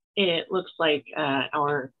It looks like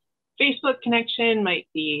our Facebook connection might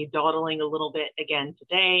be dawdling a little bit again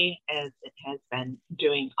today, as it has been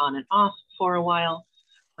doing on and off for a while.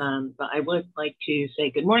 But I would like to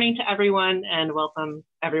say good morning to everyone and welcome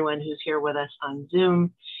everyone who's here with us on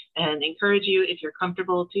Zoom, and encourage you, if you're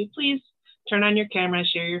comfortable, to please turn on your camera,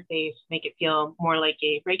 share your face, make it feel more like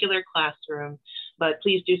a regular classroom. But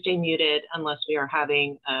please do stay muted unless we are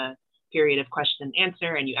having a period of question and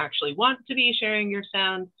answer and you actually want to be sharing your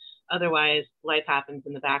sound. Otherwise, life happens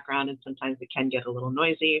in the background and sometimes it can get a little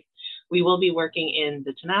noisy. We will be working in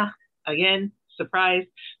the Tanakh, again, surprise.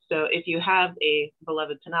 So if you have a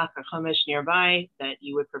beloved Tanakh or Chumash nearby that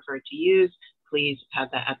you would prefer to use, please have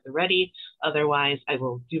that at the ready. Otherwise, I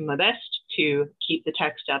will do my best to keep the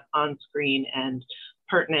text up on screen and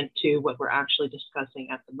pertinent to what we're actually discussing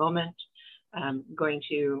at the moment. I'm going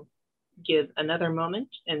to give another moment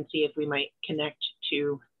and see if we might connect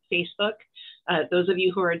to Facebook. Those of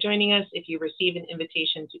you who are joining us, if you receive an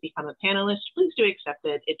invitation to become a panelist, please do accept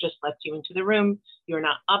it. It just lets you into the room. You're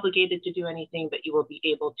not obligated to do anything, but you will be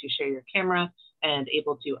able to share your camera and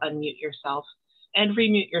able to unmute yourself and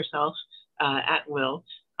remute yourself at will.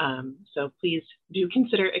 So please do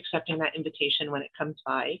consider accepting that invitation when it comes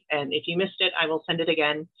by. And if you missed it, I will send it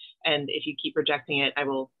again. And if you keep rejecting it, I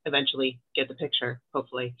will eventually get the picture,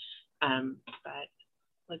 hopefully. But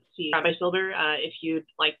let's see, Rabbi Silber, if you'd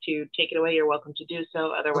like to take it away, you're welcome to do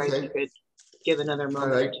so. Otherwise, you could give another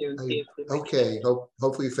moment or two and see if we might.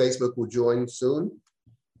 Hopefully Facebook will join soon.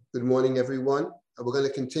 Good morning, everyone. We're going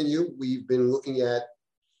to continue. We've been looking at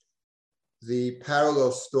the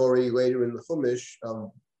parallel story later in the Chumash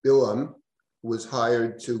of Bilam, who was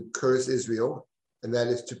hired to curse Israel, and that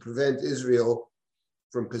is to prevent Israel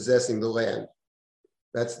from possessing the land.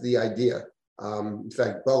 That's the idea. In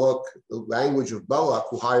fact, Balak, the language of Balak,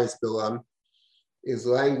 who hires Bilam, is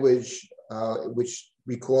language which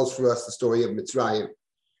recalls for us the story of Mitzrayim.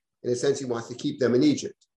 In a sense, he wants to keep them in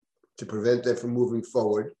Egypt to prevent them from moving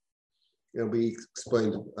forward. We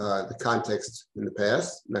explained the context in the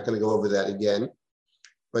past. I'm not going to go over that again.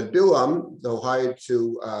 But Bilam, though hired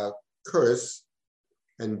to curse,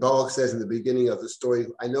 and Balak says in the beginning of the story,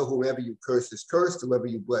 I know whomever you curse is cursed, whoever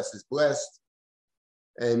you bless is blessed.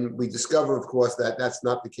 And we discover, of course, that that's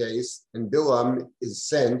not the case. And Bilam is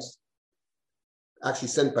sent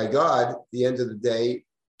by God at the end of the day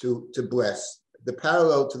to bless. The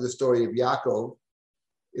parallel to the story of Yaakov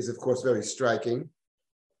is, of course, very striking,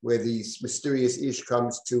 where the mysterious Ish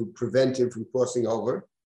comes to prevent him from crossing over,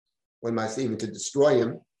 one might say even to destroy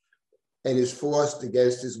him, and is forced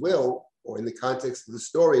against his will, or in the context of the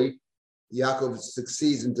story, Yaakov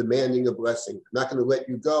succeeds in demanding a blessing. I'm not going to let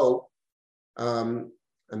you go.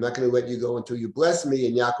 I'm not going to let you go until you bless me.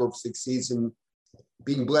 And Yaakov succeeds in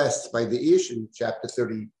being blessed by the Ish in chapter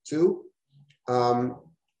 32. The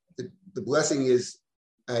blessing is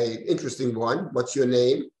an interesting one. What's your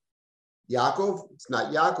name? Yaakov? It's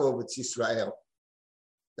not Yaakov, it's Yisrael.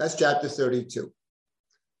 That's chapter 32.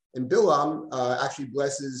 And Bilam actually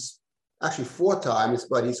blesses, 4 times,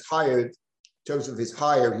 but he's hired, in terms of his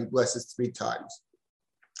hire, he blesses 3 times.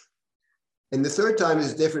 And the 3rd time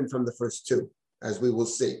is different from the first 2, as we will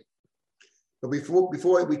see. But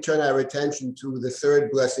before we turn our attention to the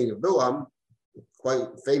 3rd blessing of Bilam, quite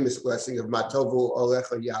famous blessing of Matovu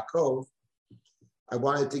Olecha Yaakov, I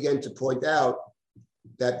wanted again to point out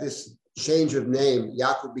that this change of name,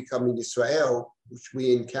 Yaakov becoming Israel, which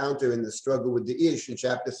we encounter in the struggle with the Ish in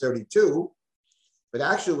chapter 32, but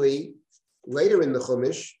actually later in the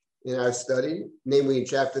Chumash, in our study, namely in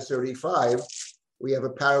chapter 35, we have a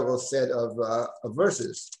parallel set of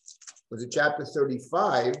verses. Was it chapter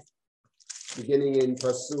 35, beginning in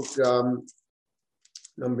pasuk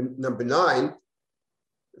number 9?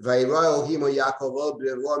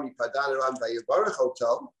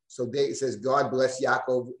 So it says God blessed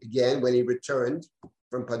Yaakov again when he returned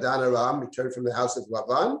from Padan Aram, returned from the house of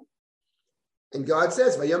Lavan. And God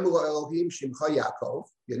says, "Vayomer Elohim Shimcha Yaakov."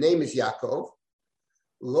 Your name is Yaakov.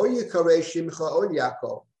 Lo yikarei Shimcha Od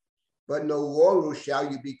Yaakov, but no longer shall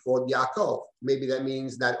you be called Yaakov. Maybe that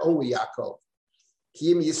means not only Yaakov.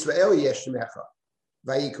 Kim Yisrael Yeshmecha,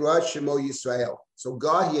 Vayikra Shemo Yisrael. So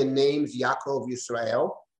God here names Yaakov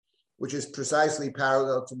Yisrael, which is precisely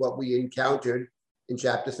parallel to what we encountered in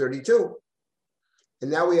chapter 32. And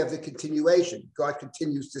now we have the continuation. God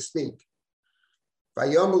continues to speak.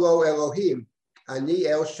 Vayomer lo Elohim, Ani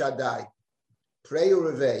El Shaddai, Prei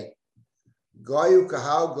Urevei, Goyu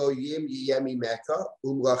Kahal Goyim Yiyemi Meka,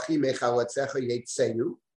 Umlachi Mechalatzecha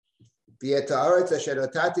Yetseyu, Vietaaretz Asher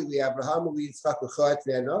Natati Abraham Yitzchak L'cha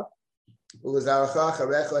Etnena, Ulazaracha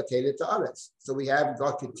Charecha Tenet Taaretz. So we have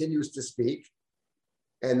God continues to speak.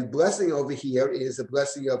 And blessing over here is a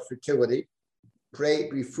blessing of fertility. Pray,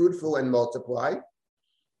 be fruitful and multiply.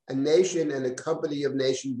 A nation and a company of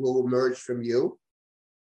nations will emerge from you.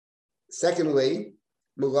 Secondly,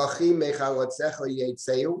 there's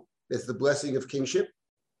the blessing of kingship.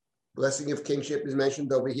 Blessing of kingship is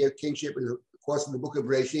mentioned over here. Kingship is, of course, in the book of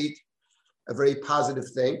Bereshit, a very positive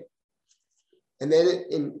thing. And then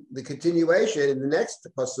in the continuation, in the next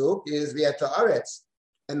pasuk, is V'yata'aretz,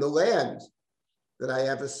 and the land that I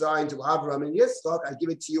have assigned to Abraham and Yitzchak, I give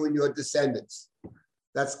it to you and your descendants.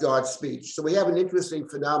 That's God's speech. So we have an interesting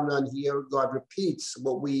phenomenon here. God repeats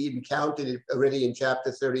what we encountered already in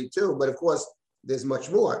chapter 32, but of course, there's much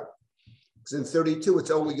more. Because in 32,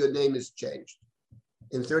 it's only your name is changed.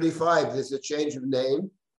 In 35, there's a change of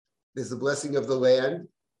name. There's the blessing of the land.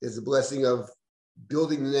 There's the blessing of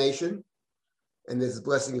building the nation. And there's the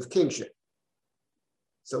blessing of kingship.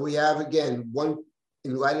 So we have, again, one,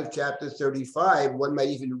 in light of chapter 35, one might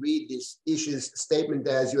even read this Ish's statement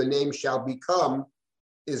as your name shall become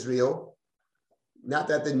Israel. Not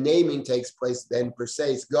that the naming takes place then per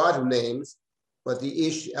se, it's God who names, but the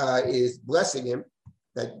Ish is blessing him.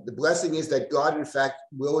 That the blessing is that God, in fact,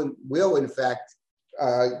 will in fact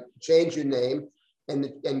change your name,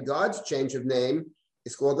 and God's change of name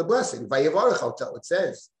is called the blessing. Vayevarech, it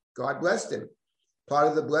says, God blessed him. Part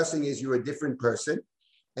of the blessing is you're a different person,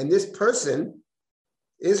 and this person,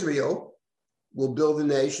 Israel, will build a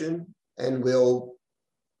nation and will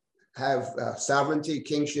have sovereignty,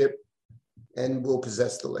 kingship, and will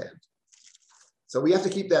possess the land. So we have to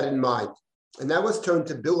keep that in mind. And now let's turn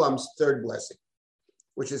to Bilam's third blessing,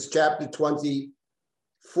 which is chapter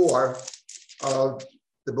 24 of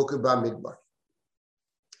the book of Bamidbar.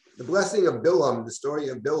 The blessing of Bilam, the story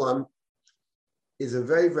of Bilam, is a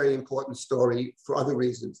very, very important story for other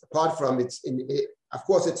reasons. Apart from of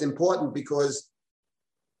course, it's important because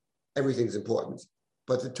everything's important.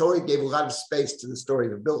 But the Torah gave a lot of space to the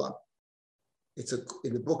story of Bilam. It's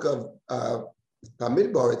in the book of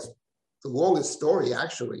Bamidbar, it's the longest story,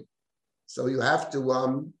 actually. So you have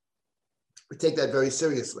to take that very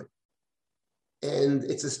seriously. And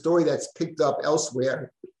it's a story that's picked up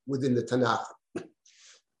elsewhere within the Tanakh.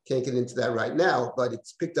 Can't get into that right now, but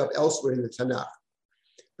it's picked up elsewhere in the Tanakh.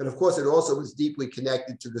 But of course, it also is deeply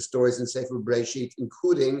connected to the stories in Sefer Bereshit,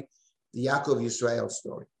 including the Yaakov Yisrael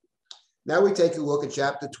story. Now we take a look at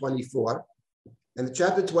chapter 24. And the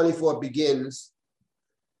chapter 24 begins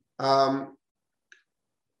by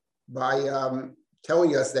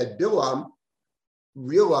telling us that Bilam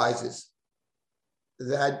realizes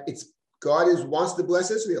that God wants to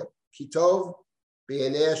bless Israel. Kitov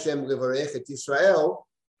b'yanei Hashem levarech et Yisrael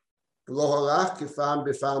v'lo halach kifam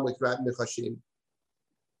b'fam likrat nechashim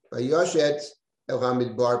v'yoshet el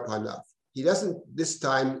hamidbar panav. He doesn't this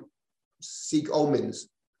time seek omens.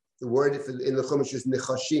 The word in the Chumash is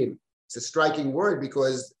nechashim. It's a striking word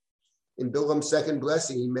because in Bilam's second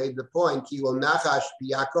blessing, he made the point, Ki lo nachash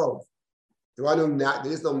b'Yaakov. There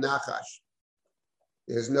is no nachash.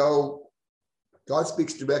 God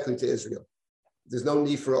speaks directly to Israel. There's no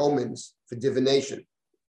need for omens, for divination.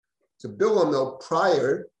 So Bilam, though,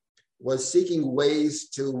 prior was seeking ways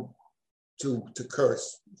to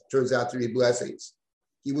curse. It turns out to be blessings.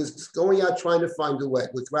 He was going out trying to find a way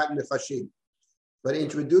with Rat and Nefashim. But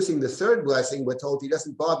introducing the third blessing, we're told he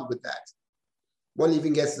doesn't bother with that. One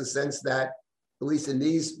even gets the sense that, at least in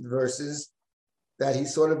these verses, that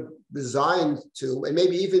he's sort of resigned to, and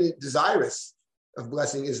maybe even desirous of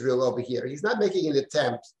blessing Israel over here. He's not making an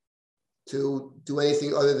attempt to do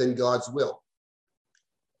anything other than God's will.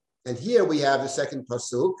 And here we have the second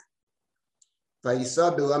pasuk,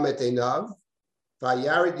 Vayisa Bilam et einav,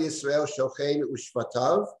 Vayarid Yisrael shochein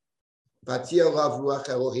ushvatav, Vatia lav ruach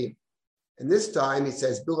Elohim. And this time, he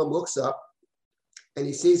says, Bilam looks up and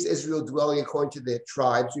he sees Israel dwelling according to their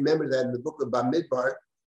tribes. Remember that in the book of Bamidbar,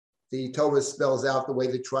 the Torah spells out the way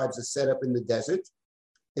the tribes are set up in the desert.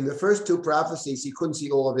 In the first two prophecies, he couldn't see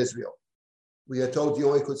all of Israel. We are told he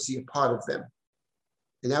only could see a part of them.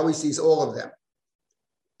 And now he sees all of them.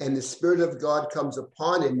 And the Spirit of God comes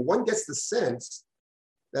upon him. One gets the sense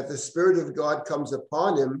that the Spirit of God comes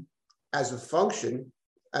upon him as a function,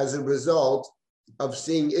 as a result of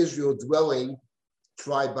seeing Israel dwelling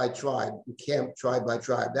tribe by tribe, camp tribe by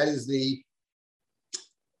tribe. That's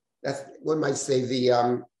one might say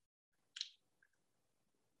the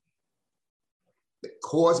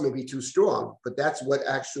cause may be too strong, but that's what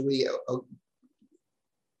actually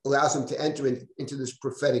allows him to enter into this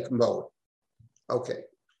prophetic mode. Okay,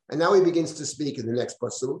 and now he begins to speak in the next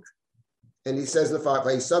pasuk, and he says,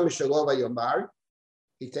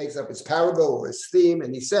 he takes up his parable or his theme,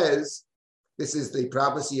 and he says, this is the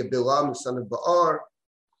prophecy of Bilam, the son of Ba'ar,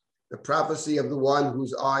 the prophecy of the one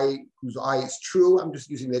whose eye is true. I'm just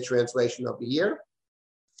using the translation over here.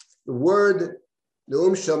 The word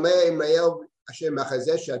Neum Shomei Me'el Asher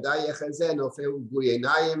Machazeh Shaddai Yechazeh Nofel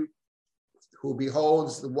Guyeinayim, who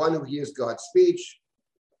beholds, the one who hears God's speech,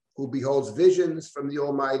 who beholds visions from the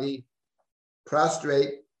Almighty,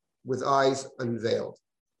 prostrate with eyes unveiled.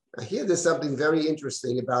 Now here there's something very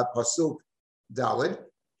interesting about Pasuk Daled,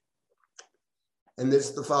 and this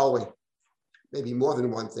is the following, maybe more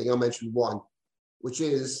than one thing, I'll mention one, which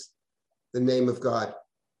is the name of God.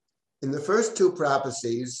 In the first two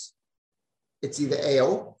prophecies, it's either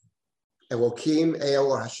El, Elohim,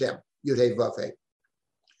 El, or Hashem, Yud-Heh Vav-Heh.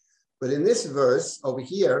 But in this verse over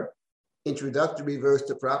here, introductory verse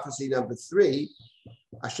to prophecy number 3,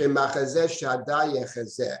 Hashem Machazeh Shaddai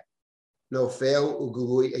Yechazeh, Nofel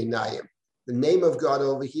Ugului Einayim. The name of God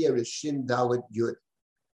over here is Shin Dalet Yud.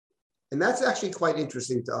 And that's actually quite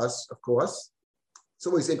interesting to us, of course. It's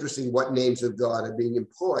always interesting what names of God are being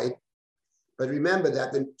employed. But remember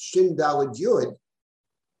that the Shin Dalet Yud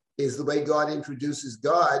is the way God introduces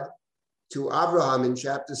God to Abraham in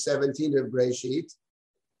chapter 17 of Breshit,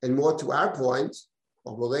 and more to our point,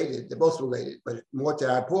 or related, they're both related, but more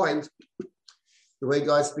to our point, the way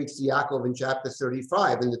God speaks to Yaakov in chapter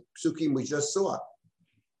 35, in the psukim we just saw.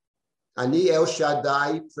 Ani El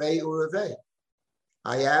Shaddai, pray ureveh.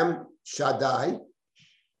 I am Shaddai,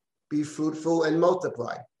 be fruitful and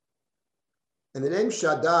multiply. And the name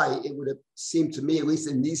Shaddai, it would have seemed to me, at least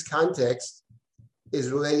in these contexts, is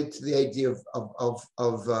related to the idea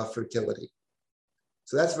of fertility.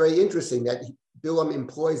 So that's very interesting that Bilam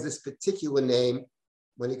employs this particular name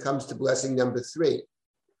when it comes to blessing number 3.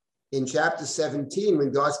 In chapter 17,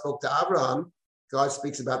 when God spoke to Abraham, God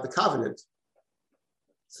speaks about the covenant.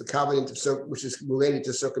 It's the covenant which is related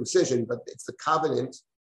to circumcision, but it's the covenant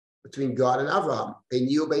between God and Abraham.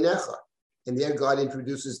 And there God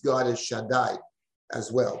introduces God as Shaddai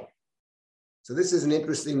as well. So this is an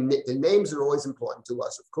interesting, the names are always important to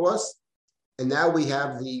us, of course. And now we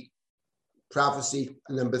have the prophecy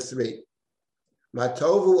number 3.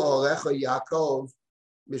 Matovu Olecha Yaakov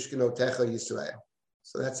Mishkanotecha Yisrael.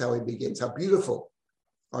 So that's how he begins. How beautiful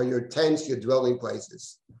are your tents, your dwelling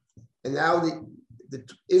places. And now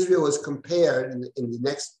Israel is compared in the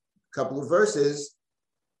next couple of verses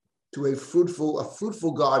to a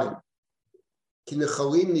fruitful garden.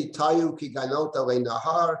 Kinechalim nitayu kiganot alei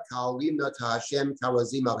nahar, ka'alim nat ha'Hashem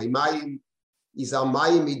karazim alimayim,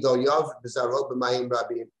 izalmayim midoyav b'zarot b'mayim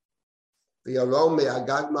rabim. V'yarom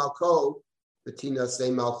me'agag malko, v'tina se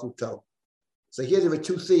malchuto. So here there are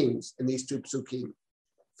two themes in these two psukim.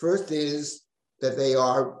 First is that they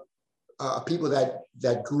are people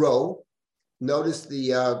that grow. Notice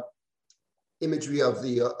the imagery of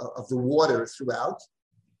the water throughout.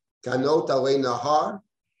 Kanot alei nahar,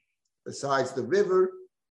 besides the river.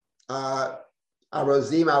 Arozim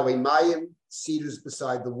alei mayim, cedars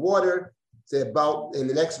beside the water. In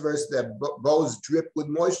the next verse, their boughs drip with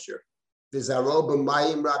moisture. V'zaro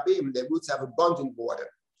b'mayim rabim, their roots have abundant water.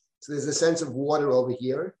 So there's a sense of water over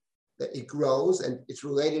here, that it grows, and it's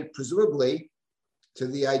related presumably to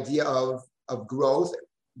the idea of growth.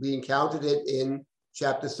 We encountered it in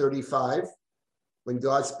chapter 35, when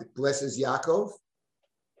God blesses Yaakov.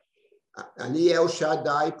 Ani El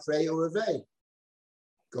Shaddai, pray ureveh.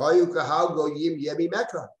 Goyu kahal goyim yemi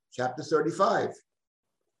mekah, chapter 35.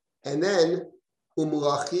 And then,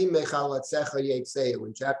 umulachim mechalatzecha yetzeyu,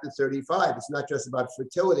 in chapter 35, it's not just about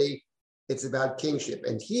fertility, it's about kingship.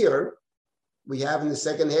 And here, we have in the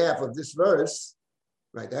second half of this verse,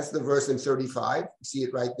 right, that's the verse in 35, you see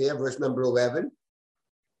it right there, verse number 11.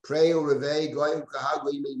 Pray ureveh, goyu kahal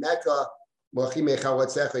goyim yemi mekah, mulachim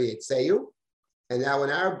mechalatzecha yetzeyu. And now in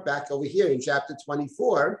our back over here in chapter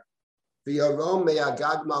 24, V'yarom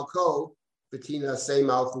me'agag malko v'tina se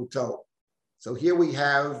malchuto. So here we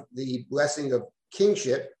have the blessing of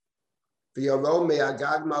kingship. V'yarom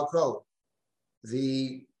me'agag malko.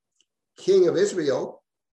 The king of Israel,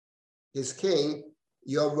 his king,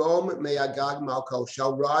 Yarom me'agag malko,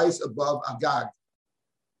 shall rise above Agag.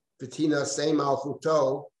 V'tina se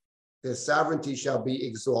malchuto, their sovereignty shall be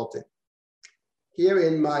exalted. Here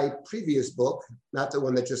in my previous book, not the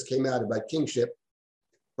one that just came out about kingship,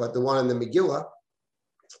 but the one in the Megillah,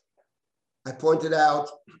 I pointed out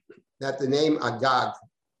that the name Agag,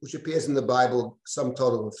 which appears in the Bible some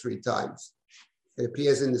total of 3 times. It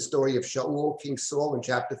appears in the story of Shaul, King Saul, in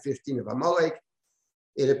chapter 15 of Amalek.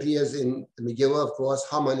 It appears in the Megillah, of course.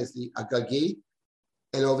 Haman is the Agagi,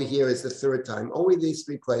 and over here is the 3rd time. Only these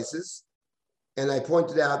 3 places. And I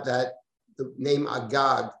pointed out that the name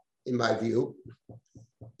Agag, in my view,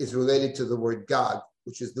 is related to the word Gog,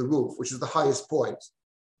 which is the roof, which is the highest point.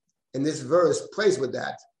 And this verse plays with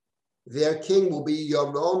that. their king will be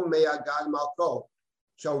Yorom Me'agag Malko,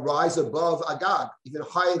 shall rise above Agag, even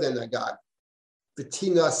higher than Agag. The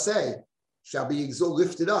Tina say shall be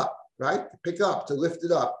lifted up, right? To pick up, to lift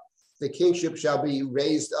it up. The kingship shall be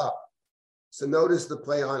raised up. So notice the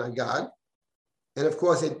play on Agag. And of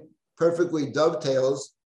course, it perfectly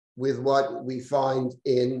dovetails with what we find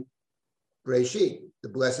in Breshit, the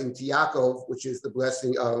blessing to Yaakov, which is the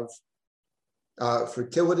blessing of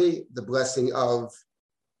fertility, the blessing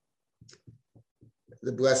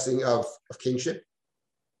of kingship.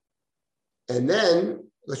 And then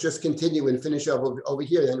let's just continue and finish up over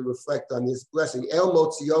here and reflect on this blessing. El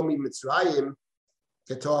motziyomi Mitzrayim,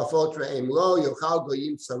 ketorafot re'em lo, yochal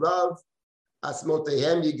goyim tzarav,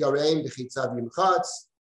 asmotehem yigareim b'chitzav yimchatz.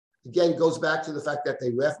 Again, goes back to the fact that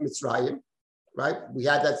they left Mitzrayim, right? We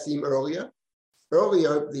had that theme earlier.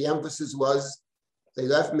 Earlier, the emphasis was they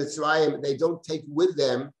left Mitzrayim. They don't take with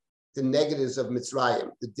them the negatives of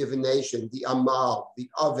Mitzrayim, the divination, the amal, the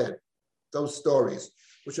oven, those stories,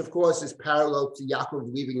 which of course is parallel to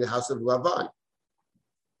Yaakov leaving the house of Lavan.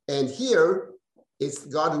 And here, it's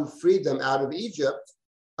God who freed them out of Egypt,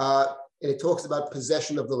 and it talks about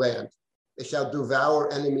possession of the land. They shall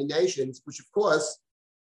devour enemy nations, which of course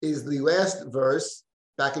is the last verse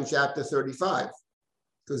back in chapter 35.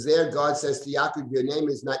 Because there God says to Yaakov, your name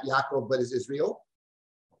is not Yaakov, but is Israel.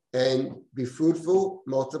 And be fruitful,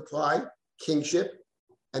 multiply, kingship,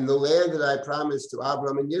 and the land that I promised to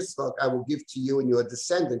Abraham and Yitzchak, I will give to you and your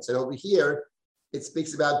descendants. And over here, it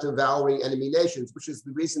speaks about devouring enemy nations, which is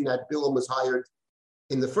the reason that Bilam was hired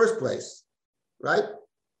in the first place, right?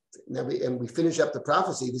 Now we finish up the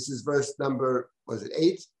prophecy. This is verse number,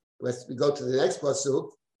 8? We go to the next pasuk.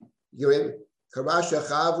 You're in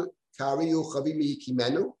Karashachav Kariu Chavimi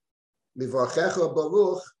Kimenu, Mivarchecha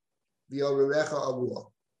Baruch, Viorerecha Avua.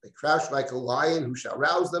 They crouch like a lion who shall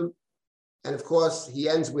rouse them. And of course, he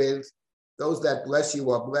ends with, those that bless you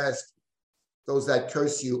are blessed, those that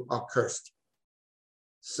curse you are cursed.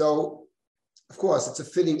 So, of course, it's a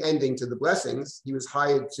fitting ending to the blessings. He was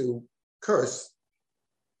hired to curse.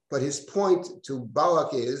 But his point to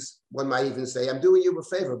Balak is, one might even say, I'm doing you a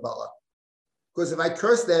favor, Balak. Because if I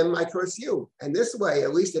curse them, I curse you. And this way,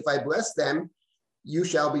 at least if I bless them, you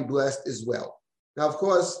shall be blessed as well. Now, of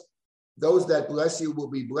course, those that bless you will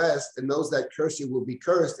be blessed, and those that curse you will be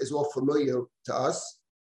cursed is all familiar to us,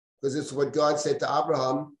 because it's what God said to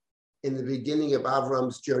Abraham in the beginning of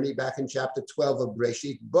Abraham's journey back in chapter 12 of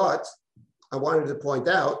Breshit. But I wanted to point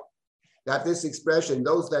out that this expression,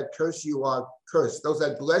 those that curse you are cursed, those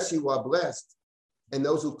that bless you are blessed, and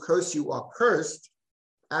those who curse you are cursed,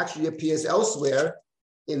 actually appears elsewhere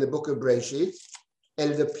in the book of Breshit.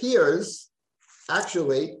 And it appears,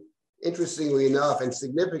 actually, interestingly enough and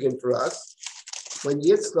significant for us, when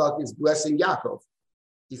Yitzchak is blessing Yaakov.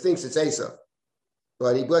 He thinks it's Esau,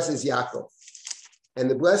 but he blesses Yaakov. And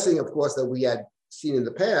the blessing, of course, that we had seen in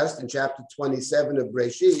the past in chapter 27 of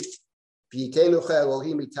Breshit,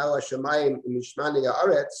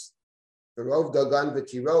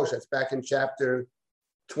 that's back in chapter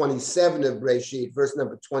 27 of Breshit, verse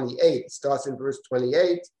number 28. It starts in verse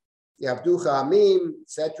 28, Yavducha Amim,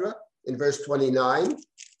 etc., in verse 29.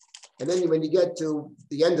 And then when you get to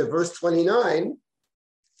the end of verse 29,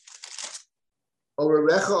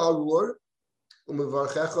 Orerecha Arur,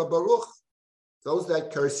 Umevarchecha Baruch. Those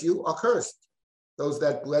that curse you are cursed. Those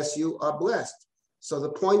that bless you are blessed. So the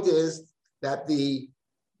point is that the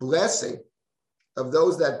blessing of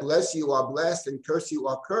those that bless you are blessed and curse you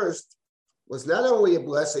are cursed was not only a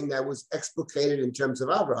blessing that was explicated in terms of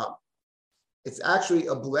Abraham, it's actually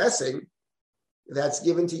a blessing that's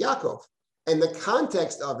given to Yaakov. And the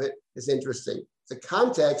context of it is interesting. The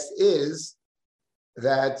context is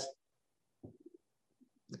that,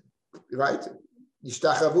 right?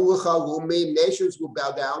 Nations will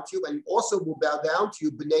bow down to you, and also will bow down to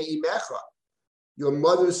you, b'nei imecha. Your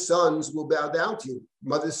mother's sons will bow down to you.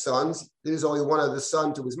 Mother's sons, there's only one other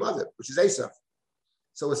son to his mother, which is Esau.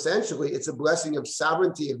 So essentially, it's a blessing of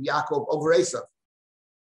sovereignty of Yaakov over Esau.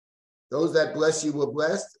 Those that bless you were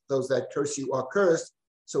blessed, those that curse you are cursed.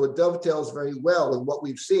 So it dovetails very well with what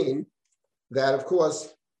we've seen, that of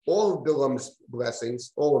course, all of Bilam's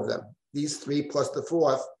blessings, all of them, these three plus the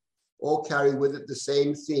fourth, all carry with it the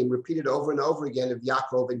same theme, repeated over and over again of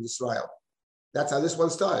Yaakov and Yisrael. That's how this one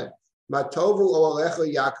started. Matovu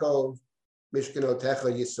Olecha Yaakov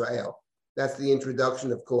Mishkanotecha Yisrael. That's the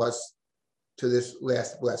introduction, of course, to this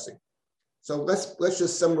last blessing. So let's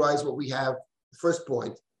just summarize what we have. The first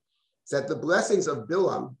point is that the blessings of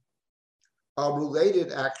Bilam are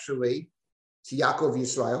related actually to Yaakov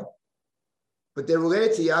Yisrael, but they're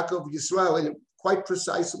related to Yaakov Yisrael in a quite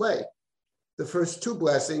precise way. The first two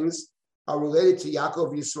blessings are related to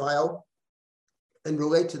Yaakov Yisrael and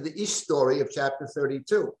relate to the Ish story of chapter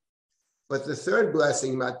 32. But the third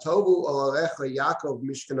blessing, Matovu Olarecha Yaakov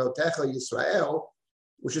Mishkanotecha Yisrael,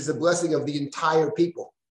 which is a blessing of the entire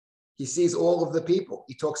people. He sees all of the people.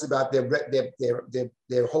 He talks about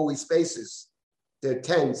their holy spaces, their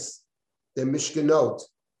tents, their Mishkanot.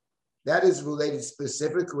 That is related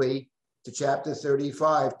specifically to chapter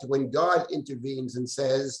 35, to when God intervenes and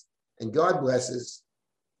says, and God blesses,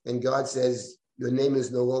 and God says, your name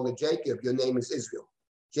is no longer Jacob, your name is Israel.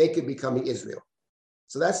 Jacob becoming Israel.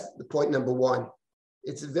 So that's the point number one.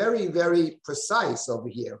 It's very, very precise over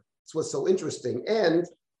here. It's what's so interesting. And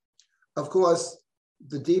of course,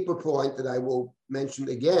 the deeper point that I will mention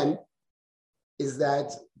again is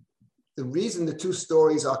that the reason the two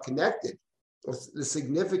stories are connected, or the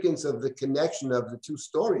significance of the connection of the two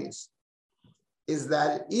stories, is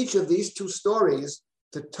that each of these two stories,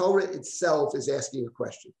 the Torah itself is asking a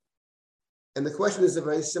question. And the question is a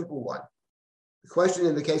very simple one. The question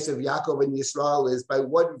in the case of Yaakov and Yisrael is, by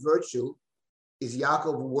what virtue is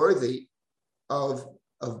Yaakov worthy of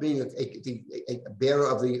being a bearer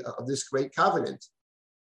of this great covenant,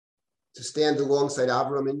 to stand alongside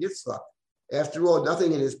Abraham and Yitzchak? After all,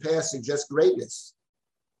 nothing in his past suggests greatness.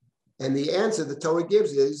 And the answer the Torah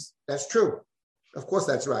gives is, that's true. Of course,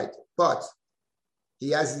 that's right. But he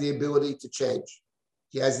has the ability to change.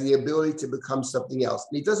 He has the ability to become something else.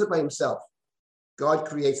 And he does it by himself. God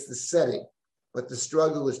creates the setting, but the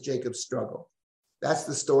struggle is Jacob's struggle. That's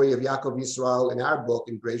the story of Yaakov Yisrael in our book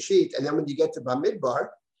in Breshit. And then when you get to Bamidbar,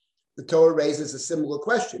 the Torah raises a similar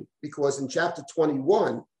question, because in chapter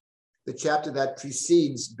 21, the chapter that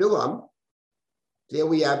precedes Bilam, there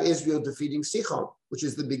we have Israel defeating Sichon, which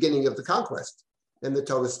is the beginning of the conquest. Then the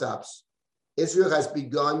Torah stops. Israel has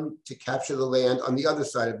begun to capture the land on the other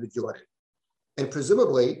side of the Jordan. And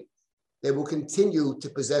presumably, they will continue to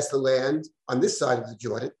possess the land on this side of the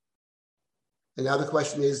Jordan. And now the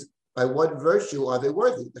question is, by what virtue are they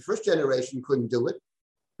worthy? The first generation couldn't do it.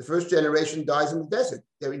 The first generation dies in the desert.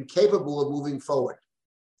 They're incapable of moving forward.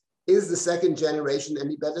 Is the second generation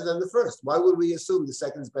any better than the first? Why would we assume the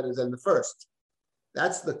second is better than the first?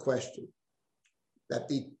 That's the question that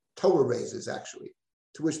the Torah raises, actually,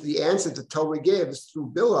 to which the answer the Torah gives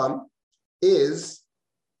through Bilam is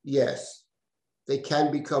yes, they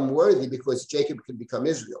can become worthy because Jacob can become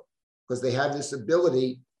Israel, because they have this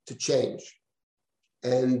ability to change.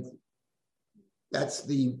 And that's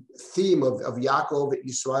the theme of Yaakov at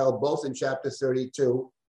Yisrael, both in chapter 32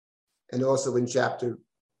 and also in chapter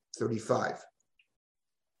 35.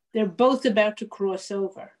 They're both about to cross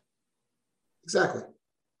over. Exactly.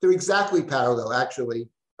 They're exactly parallel, actually,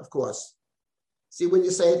 of course. See, when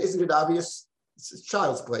you say it, isn't it obvious? It's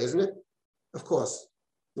child's play, isn't it? Of course,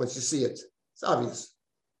 once you see it, it's obvious.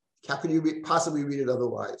 How can you possibly read it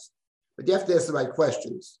otherwise? But you have to ask the right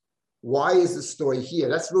questions. Why is the story here?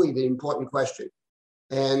 That's really the important question.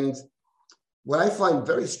 And what I find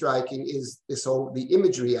very striking is the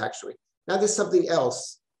imagery, actually. Now, there's something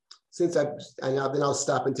else. Then I'll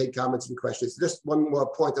stop and take comments and questions. Just one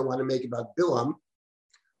more point I want to make about Bilam,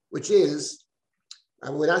 which is,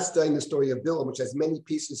 we're not studying the story of Bilam, which has many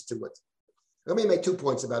pieces to it. Let me make 2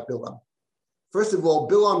 points about Bilam. First of all,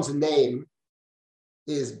 Bilam's name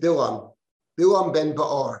is Bilam ben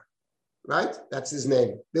Ba'ar, right? That's his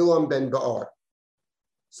name, Bilam ben Ba'ar.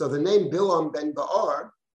 So the name Bilam ben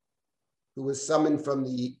Ba'ar, who was summoned from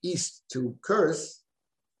the east to curse,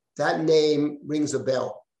 that name rings a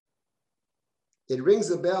bell. It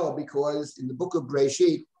rings a bell because in the book of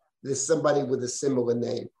Breshit, there's somebody with a similar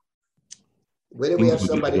name. Where do we have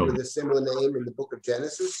somebody with a similar name in the book of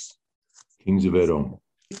Genesis? Kings of Edom.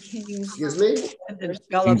 Excuse me?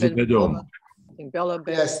 Kings of Edom.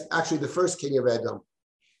 Yes, actually the first king of Edom.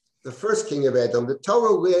 The first king of Edom. The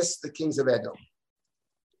Torah lists the kings of Edom.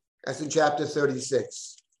 That's in chapter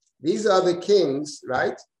 36. These are the kings,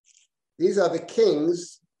 right? These are the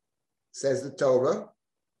kings, says the Torah.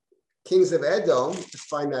 Kings of Edom, let's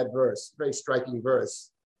find that verse, very striking verse.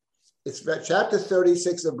 It's chapter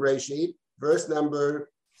 36 of Breshit, verse number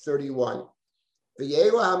 31.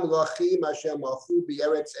 Before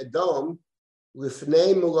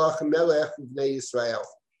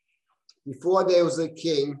there was a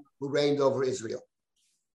king who reigned over Israel.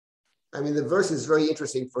 I mean, the verse is very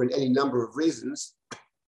interesting for any number of reasons.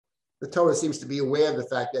 The Torah seems to be aware of the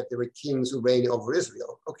fact that there were kings who reigned over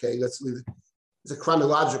Israel. Okay, let's leave it. It's a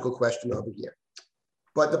chronological question over here.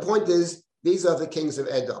 But the point is, these are the kings of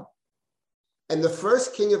Edom. And the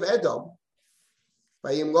first king of Edom,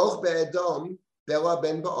 Vayimloch be'Edom, Bela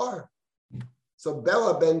ben Ba'ar. So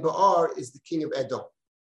Bela ben Ba'ar is the king of Edom,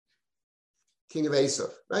 king of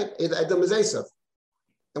Esav, right? Edom is Esav.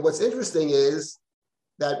 And what's interesting is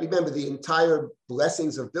that, remember, the entire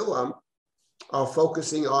blessings of Bilam are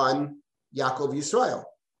focusing on Yaakov Yisrael,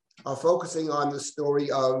 are focusing on the story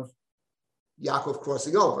of Yaakov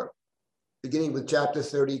crossing over, beginning with chapter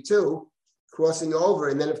 32, crossing over,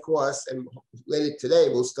 and then, of course, and later today,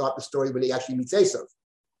 we'll start the story when he actually meets Esav.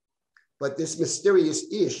 But this mysterious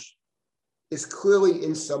Ish is clearly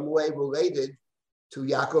in some way related to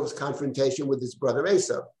Yaakov's confrontation with his brother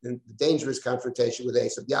Esav, and the dangerous confrontation with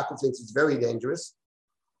Esav. Yaakov thinks it's very dangerous.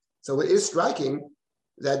 So it is striking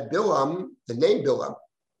that Bilam, the name Bilam,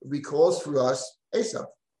 recalls for us Esav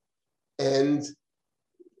and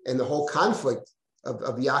the whole conflict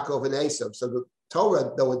of Yaakov and Esav. So the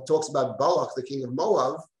Torah, though it talks about Balak, the king of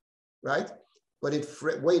Moab, right? But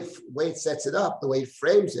the way it sets it up, the way it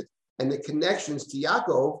frames it, and the connections to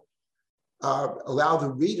Yaakov allow the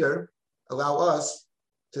reader, allow us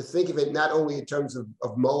to think of it not only in terms of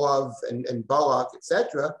Moab and Balak,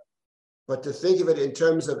 etc., but to think of it in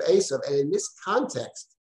terms of Esav. And in this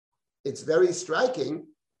context, it's very striking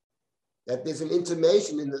that there's an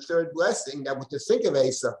intimation in the third blessing that we're to think of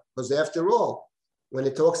Esav, because after all, when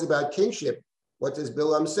it talks about kingship, what does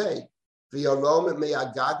Bilam say? V'yarom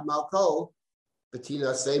me'agad malko,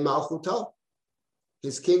 b'tina se malchuto.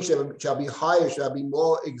 His kingship shall be higher, shall be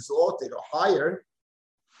more exalted or higher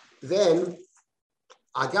than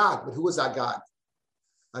Agag. But who is Agag?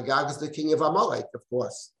 Agag is the king of Amalek, of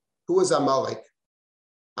course. Who is Amalek?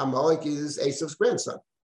 Amalek is Esav's grandson.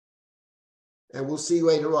 And we'll see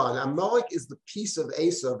later on. Amalek is the piece of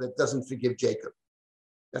Esav that doesn't forgive Jacob.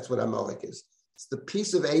 That's what Amalek is. It's the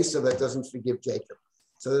piece of Esav that doesn't forgive Jacob.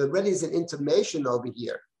 So there already is an intimation over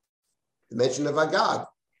here. The mention of Agag.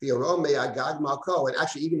 V'yarom me'agag malko. And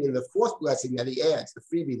actually, even in the fourth blessing that he adds, the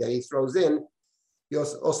freebie that he throws in, he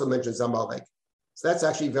also mentions Amalek. So that's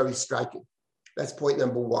actually very striking. That's point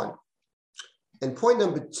number one. And point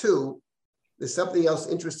number two, there's something else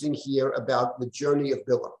interesting here about the journey of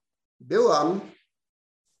Bilam. Bilam,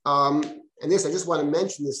 and this, I just want to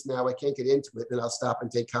mention this now, I can't get into it, and I'll stop and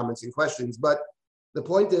take comments and questions, but the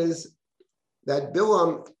point is that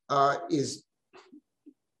Bilam is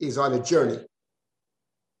on a journey.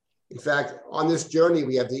 In fact, on this journey,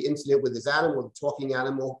 we have the incident with his animal, the talking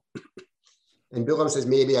animal, and Bilam says,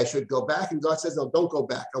 maybe I should go back, and God says, no, don't go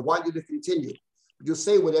back, I want you to continue. You'll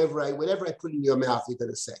say whatever I put in your mouth, you're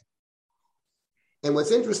going to say. And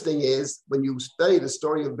what's interesting is when you study the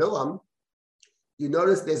story of Bilam, you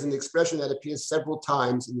notice there's an expression that appears several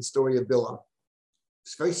times in the story of Bilam.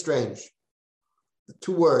 It's very strange. The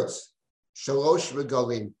two words, shalosh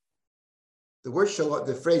regalim. The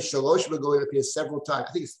phrase shalosh regalim appears several times.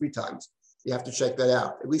 I think it's 3 times. You have to check that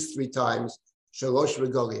out. At least 3 times, shalosh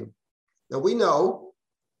regalim. Now we know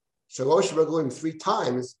shalosh regalim 3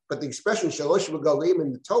 times, but the expression shalosh regalim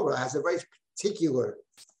in the Torah has a very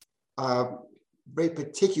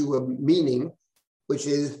particular meaning, which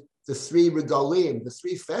is the 3 regalim, the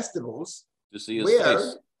 3 festivals, to see his where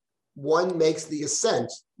face. One makes the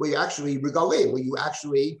ascent, where you actually regalim,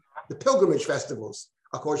 the pilgrimage festivals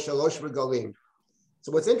are called shalosh regalim.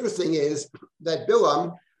 So what's interesting is that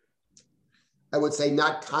Bilam, I would say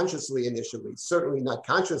not consciously initially, certainly not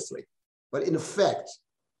consciously, but in effect,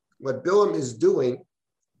 what Bilam is doing,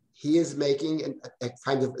 he is making a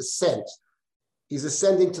kind of ascent. He's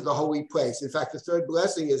ascending to the holy place. In fact, the third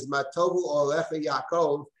blessing is Matovu Olecha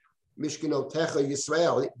Yaakov Mishkanotecha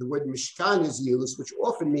Yisrael. The word Mishkan is used, which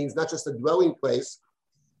often means not just a dwelling place,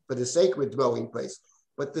 but a sacred dwelling place.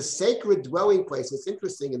 But the sacred dwelling place, it's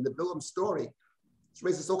interesting in the Bilam story, it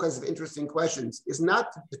raises all kinds of interesting questions, is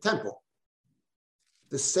not the temple.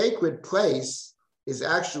 The sacred place is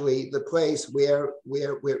actually the place where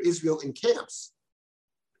Israel encamps.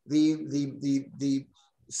 The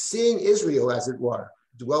seeing Israel, as it were,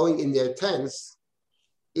 dwelling in their tents,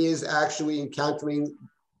 is actually encountering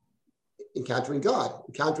God,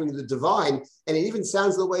 encountering the divine. And it even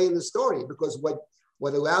sounds the way in the story, because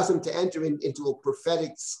what allows him to enter into a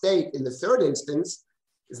prophetic state in the third instance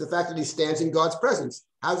is the fact that he stands in God's presence.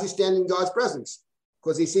 How does he stand in God's presence?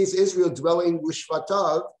 Because he sees Israel dwelling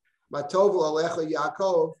Wishvatav, Matovu Alecha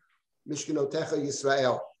Yaakov, Mishkanotecha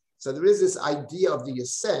Yisrael. So there is this idea of the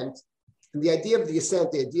ascent, and the idea of the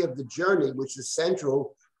ascent, the idea of the journey, which is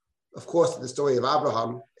central, of course, to the story of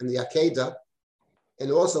Abraham and the Akedah,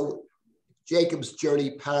 and also Jacob's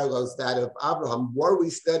journey parallels that of Abraham. Were we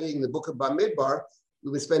studying the book of Bamidbar,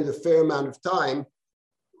 we would spend a fair amount of time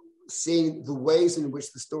seeing the ways in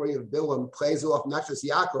which the story of Bilam plays off not just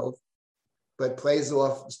Yaakov, but plays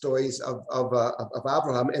off stories of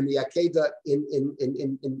Abraham and the Akedah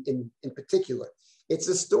in particular. It's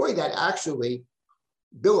a story that actually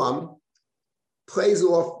Bilam plays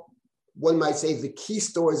off one might say, the key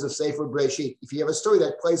stories of Sefer Bereshit. If you have a story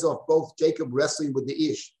that plays off both Jacob wrestling with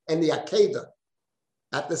the Ish and the Akedah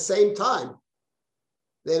at the same time,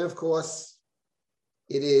 then of course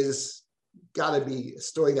it is got to be a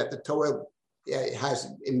story that the Torah has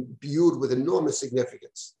imbued with enormous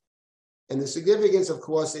significance. And the significance, of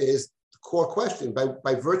course, is the core question: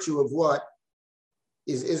 by virtue of what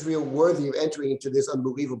is Israel worthy of entering into this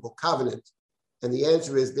unbelievable covenant? And the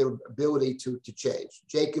answer is their ability to change.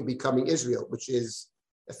 Jacob becoming Israel, that's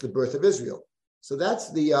the birth of Israel. So that's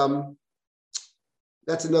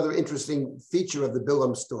another interesting feature of the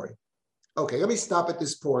Bilam story. Okay, let me stop at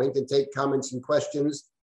this point and take comments and questions,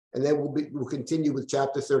 and then we'll continue with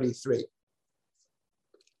chapter 33.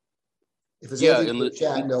 If there's anything in the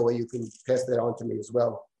chat, Noah, you can pass that on to me as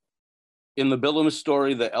well. In the Bilam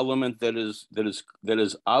story, the element that is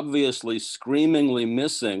obviously screamingly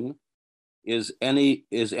missing is any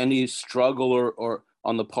struggle or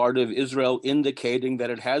on the part of Israel indicating that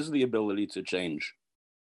it has the ability to change.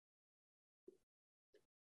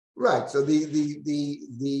 Right. So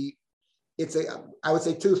I would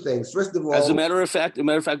say two things. First of all, as a matter of fact,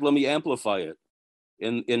 let me amplify it.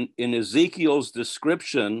 In Ezekiel's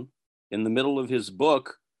description in the middle of his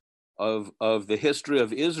book of the history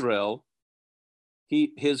of Israel,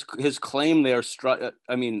 his claim there,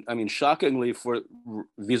 shockingly for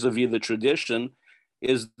vis-a-vis the tradition,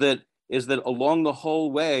 is that along the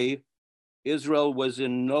whole way, Israel was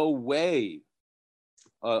in no way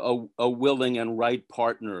a willing and right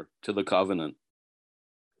partner to the covenant.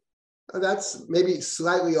 That's maybe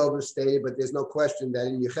slightly overstated, but there's no question that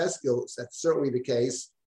in Yechezkel, that's certainly the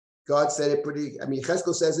case. God said it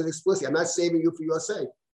Yechezkel says it explicitly. I'm not saving you for your sake.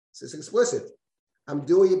 It's explicit. I'm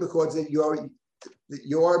doing it because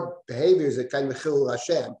your behavior is a kind of chilul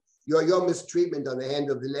Hashem. Your mistreatment on the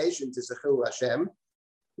hand of the nations is a chilul Hashem.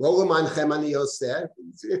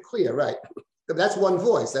 It's clear, right? But that's one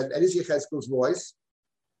voice. That is Yechezkel's voice.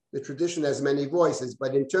 The tradition has many voices.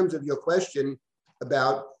 But in terms of your question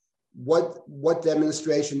about what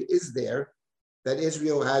demonstration is there that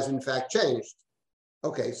Israel has in fact changed?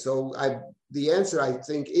 Okay, so the answer I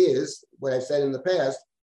think is what I've said in the past.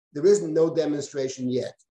 There is no demonstration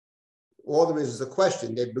yet. All there is a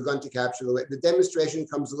question. They've begun to capture the demonstration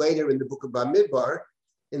comes later in the book of Bamidbar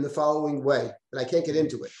in the following way, but I can't get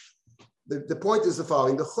into it. The point is the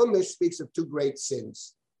following. The Chumash speaks of two great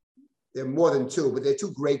sins. There are more than two, but they're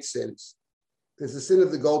two great sins. There's the sin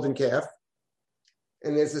of the golden calf,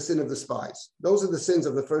 and there's the sin of the spies. Those are the sins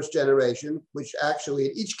of the first generation, which actually,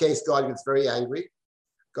 in each case, God gets very angry.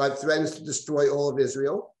 God threatens to destroy all of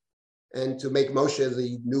Israel and to make Moshe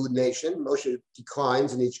the new nation. Moshe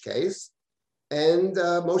declines in each case. And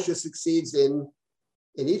Moshe succeeds in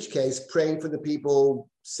each case, praying for the people,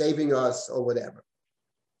 saving us, or whatever.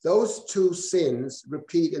 Those two sins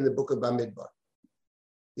repeat in the book of Bamidbar.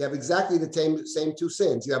 You have exactly the same two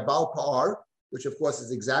sins. You have Baal Pa'ar, which of course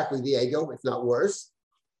is exactly the ego, if not worse.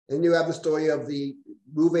 And you have the story of the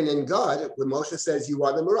Reuven and God, where Moshe says, you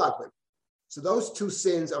are the Meraglim. So those two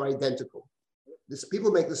sins are identical.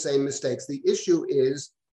 People make the same mistakes. The issue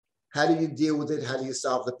is, how do you deal with it? How do you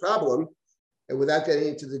solve the problem? And without getting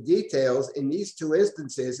into the details, in these two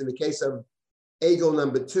instances, in the case of Egel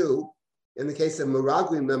number 2, in the case of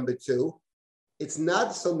Meraglim number 2, it's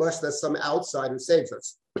not so much that some outsider saves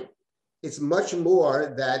us. It's much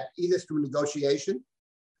more that either through negotiation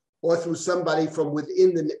or through somebody from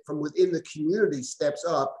within the community steps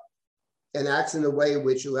up and acts in a way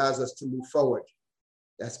which allows us to move forward.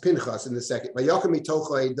 That's Pinchas in the second. It's not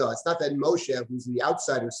that Moshe, who's the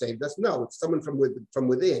outsider, saved us. No, it's someone from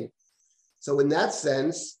within. So in that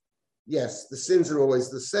sense, yes, the sins are always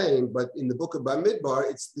the same, but in the book of Bamidbar,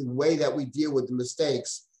 it's the way that we deal with the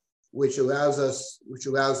mistakes which allows us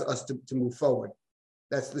to move forward.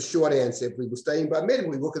 That's the short answer. If we were studying Bamidbar,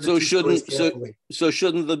 we look at the two stories carefully. So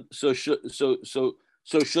shouldn't the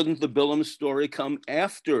Bilam story come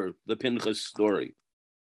after the Pinchas story?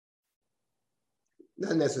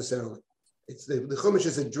 Not necessarily. It's the Chumash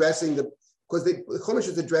is addressing the Chumash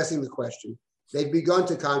is addressing the question. They've begun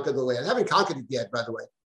to conquer the land. They haven't conquered it yet, by the way.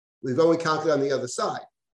 We've only conquered on the other side.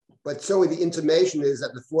 But certainly the intimation is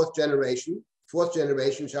that the fourth generation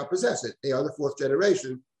shall possess it. They are the fourth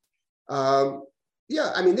generation.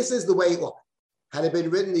 This is the way. Look, had it been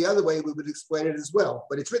written the other way, we would explain it as well.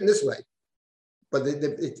 But it's written this way. But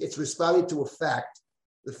it's responding to a fact.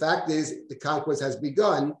 The fact is the conquest has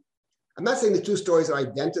begun. I'm not saying the two stories are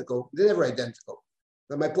identical. They're never identical.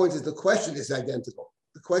 But my point is the question is identical.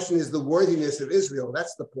 The question is the worthiness of Israel.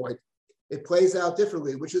 That's the point. It plays out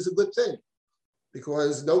differently, which is a good thing,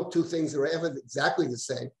 because no two things are ever exactly the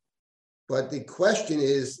same. But the question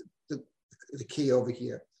is the key over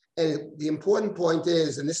here. And the important point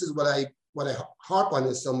is, and this is what I harp on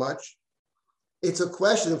this so much, it's a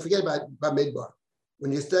question, forget about Bamidbar.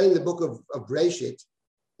 When you're studying the book of Breshit,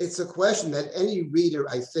 it's a question that any reader,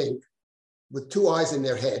 I think, with two eyes in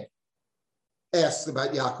their head, asks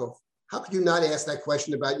about Yaakov. How could you not ask that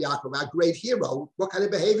question about Yaakov, our great hero? What kind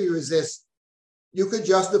of behavior is this? You could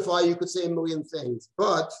justify, you could say a million things,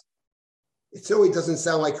 but it certainly doesn't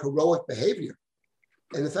sound like heroic behavior.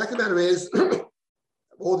 And the fact of the matter is,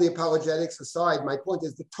 all the apologetics aside, my point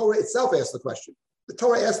is the Torah itself asked the question. The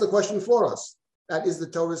Torah asked the question for us. That is the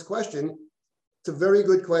Torah's question. It's a very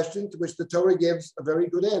good question to which the Torah gives a very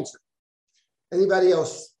good answer. Anybody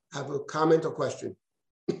else have a comment or question?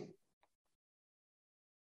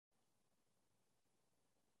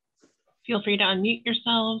 Feel free to unmute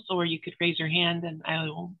yourselves, or you could raise your hand and I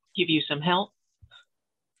will give you some help.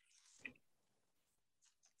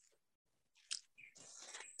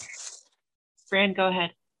 Fran, go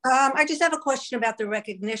ahead. I just have a question about the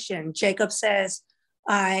recognition. Jacob says,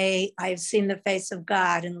 I've seen the face of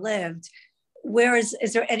God and lived.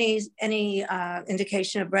 Is there any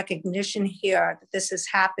indication of recognition here that this has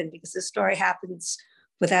happened? Because this story happens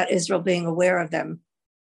without Israel being aware of them.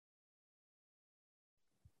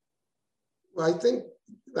 Well,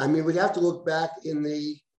 we'd have to look back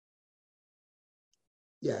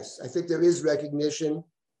yes, I think there is recognition.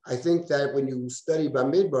 I think that when you study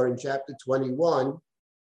Bamidbar in chapter 21,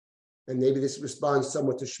 and maybe this responds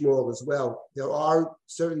somewhat to Shmuel as well, there are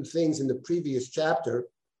certain things in the previous chapter,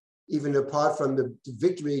 even apart from the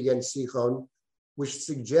victory against Sichon, which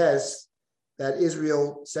suggests that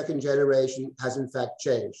Israel, second generation, has in fact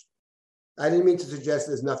changed. I didn't mean to suggest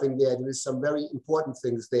there's nothing there. There is some very important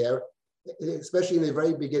things there, especially in the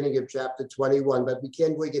very beginning of chapter 21, but we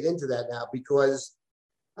can't really get into that now because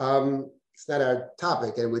it's not our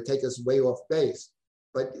topic and it would take us way off base.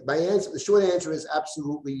 But my answer, the short answer is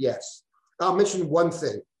absolutely yes. I'll mention one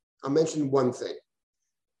thing.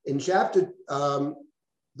 In chapter, the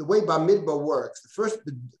way Bamidbar works,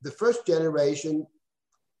 the first generation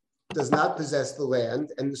does not possess the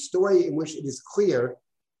land, and the story in which it is clear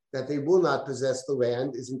that they will not possess the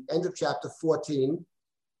land is in end of chapter 14,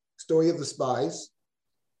 story of the spies.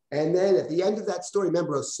 And then at the end of that story,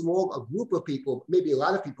 remember, a group of people, maybe a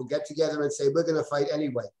lot of people, get together and say, we're going to fight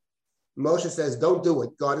anyway. Moshe says, don't do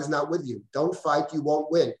it. God is not with you. Don't fight, you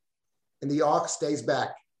won't win. And the ark stays back.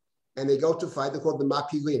 And they go to fight, they're called the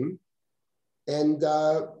Mapilim. And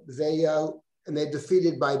they're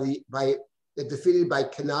defeated by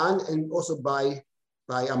Canaan and also by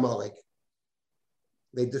Amalek.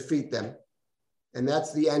 They defeat them. And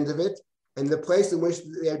that's the end of it. And the place in which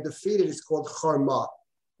they're defeated is called Chormah.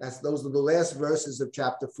 Those are the last verses of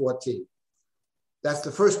chapter 14. That's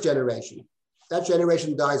the first generation. That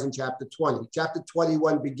generation dies in chapter 20. Chapter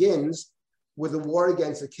 21 begins with a war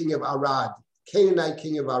against the king of Arad, Canaanite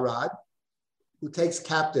king of Arad, who takes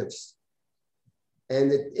captives.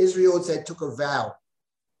 And Israel said took a vow.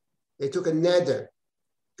 They took a neder.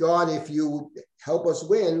 God, if you help us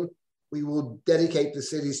win, we will dedicate the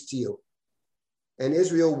cities to you. And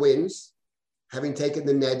Israel wins, having taken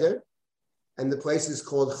the neder, and the place is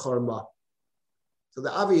called Chormah. So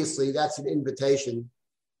obviously that's an invitation,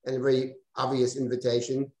 and a very obvious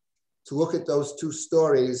invitation, to look at those two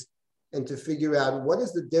stories and to figure out what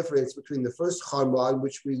is the difference between the first Chormah, in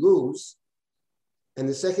which we lose, and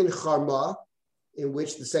the second Chormah, in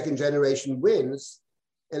which the second generation wins.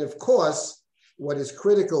 And of course, what is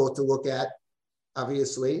critical to look at,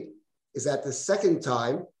 obviously, is that the second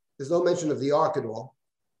time, there's no mention of the ark at all,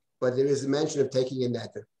 but there is a mention of taking a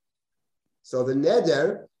neder. So the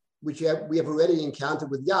neder, which we have already encountered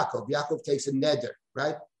with Yaakov. Yaakov takes a neder,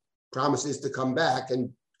 right? Promises to come back and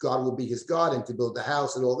God will be his God and to build the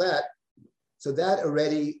house and all that. So that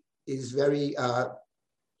already is very,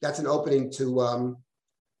 that's an opening to,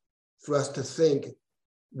 for us to think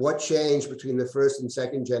what changed between the first and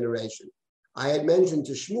second generation. I had mentioned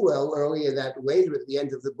to Shmuel earlier that later at the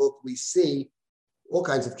end of the book, we see all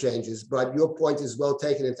kinds of changes, but your point is well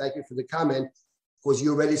taken, and thank you for the comment, because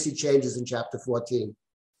you already see changes in chapter 14,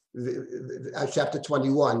 chapter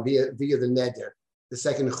 21, via the neder, the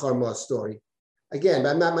second Chormah story. Again,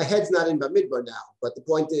 my head's not in Bamidbar now, but the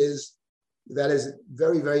point is that is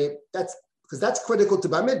very, very, because that's critical to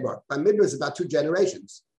Bamidbar. Bamidbar is about two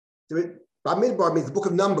generations. Bamidbar means the book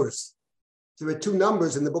of Numbers. There are two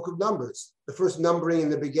numbers in the book of Numbers. The first numbering in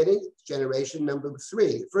the beginning, generation number 3,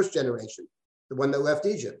 the first generation, the one that left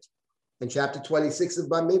Egypt. In chapter 26 of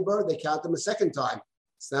Bamidbar, they count them a second time.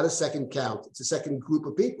 It's not a second count. It's a second group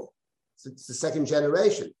of people. It's the second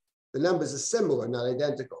generation. The numbers are similar, not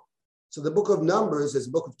identical. So the book of Numbers is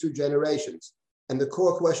a book of two generations. And the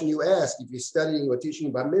core question you ask, if you're studying or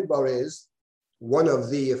teaching Bamidbar, is one of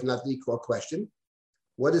the, if not the core question,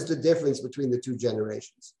 what is the difference between the two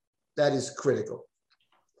generations? That is critical.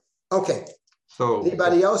 Okay. So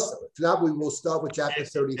anybody else? If not, we will start with chapter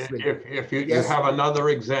 33. If you have another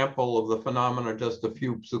example of the phenomena just a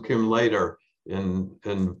few psukim later in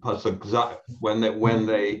Pasuk, when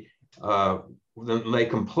they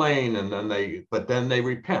complain and then they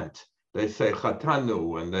repent. They say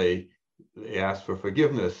chatanu and they ask for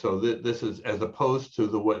forgiveness. So this is as opposed to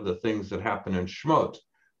the things that happen in Shmot,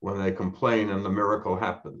 when they complain and the miracle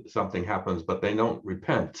happens, something happens, but they don't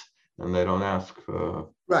repent and they don't ask.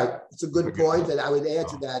 Right, it's a good point, and I would add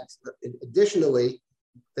to that additionally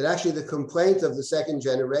that actually the complaint of the second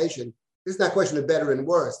generation, this is not a question of better and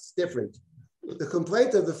worse, it's different. The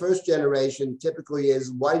complaint of the first generation typically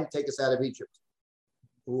is, why did you take us out of Egypt?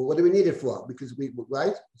 Well, what do we need it for? Because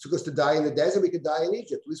right? It's supposed to die in the desert, we could die in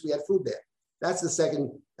Egypt. At least we had food there. That's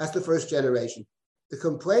the first generation. The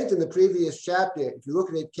complaint in the previous chapter, if you look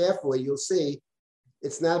at it carefully, you'll see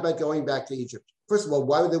it's not about going back to Egypt. First of all,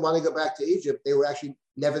 why would they want to go back to Egypt? They were actually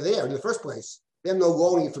never there in the first place. They have no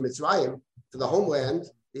longing for Mitzrayim, for the homeland,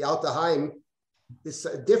 the Altaheim. It's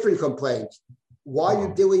a different complaint. Why are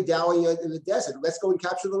you dilly-dallying in the desert? Let's go and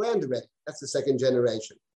capture the land already. That's the second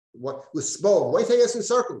generation. What with Spo? Why take us in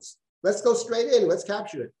circles? Let's go straight in. Let's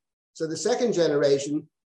capture it. So the second generation,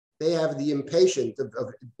 they have the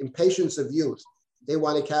impatience of youth. They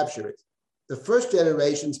want to capture it. The first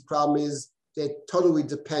generation's problem is they're totally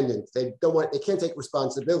dependent. They can't take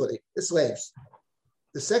responsibility. They're slaves.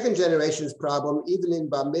 The second generation's problem, even in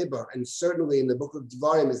Bamidbar, and certainly in the book of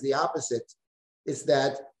Devarim, is the opposite. It's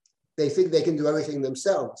that they think they can do everything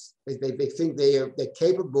themselves. They think they're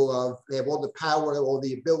capable of, they have all the power, all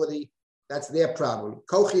the ability. That's their problem.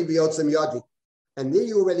 Kochi v'yotzem yadi. And there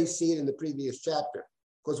you already see it in the previous chapter.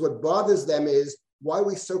 Because what bothers them is, why are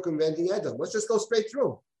we circumventing Edom? Let's just go straight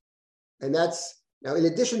through. And that's, now in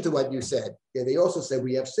addition to what you said, they also say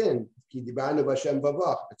we have sinned.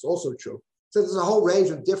 It's also true. So there's a whole range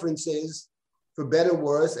of differences, for better,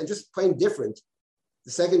 worse, and just plain different.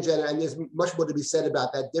 The second generation, and there's much more to be said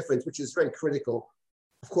about that difference, which is very critical.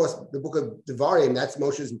 Of course, the book of Devarim, that's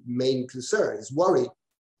Moshe's main concern, his worry.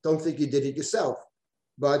 Don't think you did it yourself.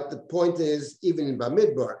 But the point is, even in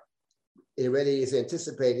Bamidbar, it already is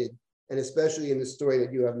anticipated, and especially in the story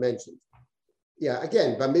that you have mentioned. Yeah,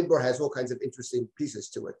 again, Bamidbar has all kinds of interesting pieces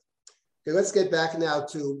to it. Okay, let's get back now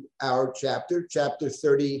to our chapter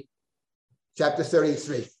 33.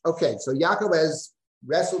 Okay, so Yaakov has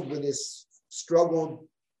wrestled with this, struggled,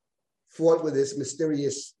 fought with this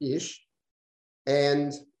mysterious Ish,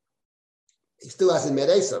 and he still hasn't met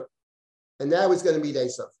Esav. And now he's going to meet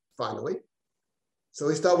Esav, finally. So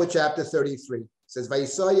we start with chapter 33. It says,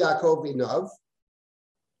 Vayisa Yaakov v'inav,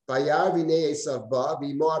 vayar v'nei Esav ba,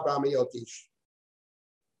 v'imor b'amayotish.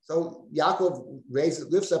 So Yaakov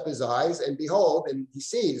lifts up his eyes, and behold, and he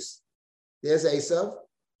sees, there's Esav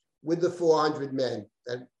with the 400 men.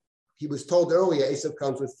 That he was told earlier, Esav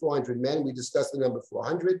comes with 400 men. We discussed the number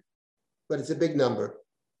 400, but it's a big number.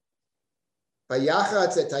 So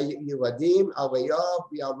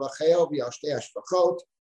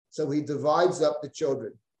he divides up the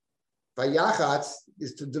children. Vayachatz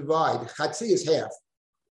is to divide. Chatzi is half,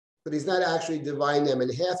 but he's not actually dividing them in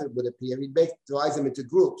half, it would appear. He divides them into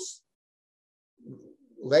groups.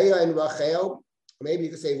 Leah and Rachel, maybe you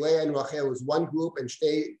could say Leah and Rachel is one group and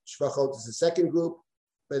Shtei Shvachot is the second group,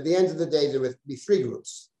 but at the end of the day, there would be three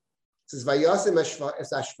groups. It says, Vayasim es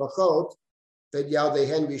Shvachot, Ved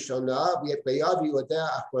Yaldehen Rishonah, V'et Beyav Yehudah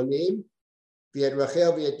Achronim, V'et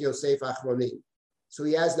Rachel V'et Yosef Achronim. So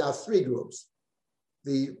he has now three groups.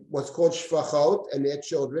 What's called Shvachot and their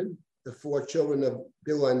children, the four children of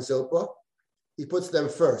Bilhah and Zilpah, he puts them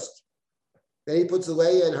first. Then he puts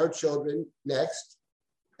Leah and her children next,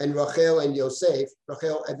 and Rachel and Yosef.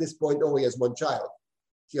 Rachel at this point only has one child,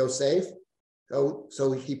 Yosef.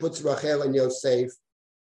 So he puts Rachel and Yosef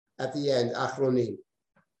at the end, Achronim.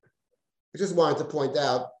 I just wanted to point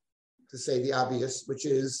out, to say the obvious, which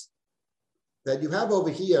is that you have over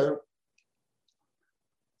here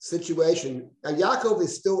situation. Now Yaakov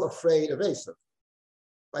is still afraid of Esav.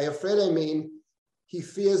 By afraid, I mean he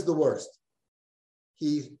fears the worst.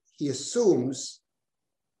 He assumes,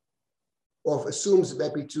 or assumes it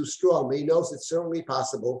might be too strong, but he knows it's certainly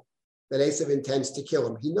possible that Esav intends to kill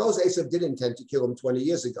him. He knows Esav did intend to kill him 20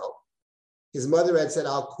 years ago. His mother had said,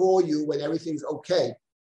 I'll call you when everything's okay.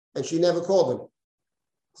 And she never called him.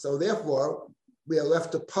 So therefore, we are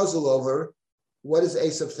left to puzzle over what is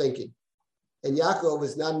Esav thinking. And Yaakov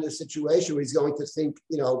is not in a situation where he's going to think,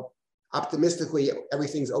 optimistically,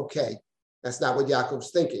 everything's okay. That's not what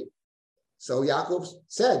Yaakov's thinking. So Yaakov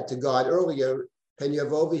said to God earlier, Pen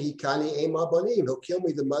Yavovi Hikani Ema Banim, he'll kill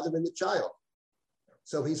me, the mother and the child.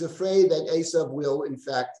 So he's afraid that Esav will, in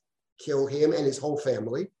fact, kill him and his whole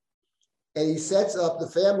family. And he sets up the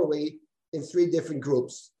family in 3 different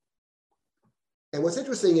groups. And what's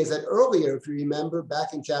interesting is that earlier, if you remember,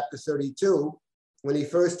 back in chapter 32, when he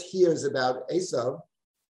first hears about Esav,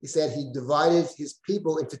 he said he divided his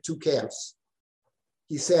people into 2 camps.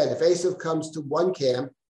 He said, if Esav comes to one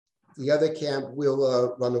camp, the other camp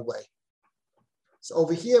will run away. So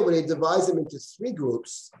over here, when he divides them into 3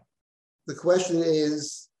 groups, the question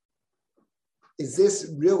is this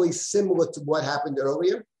really similar to what happened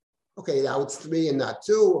earlier? Okay, now it's 3 and not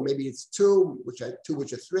 2, or maybe it's 2, which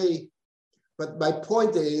are 3. But my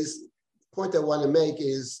point I want to make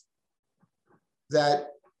is that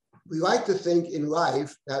we like to think in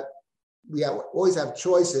life that we always have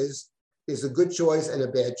choices. There's a good choice and a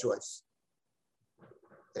bad choice.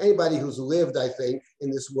 Anybody who's lived, I think, in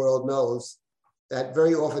this world knows that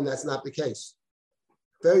very often that's not the case.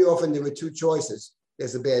 Very often there are 2 choices.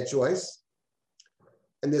 There's a bad choice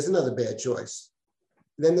and there's another bad choice.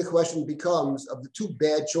 And then the question becomes, of the 2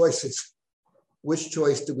 bad choices, which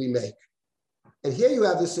choice do we make? And here you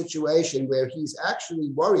have the situation where he's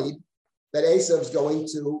actually worried that Esav's going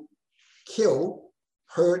to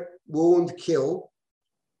hurt, wound, kill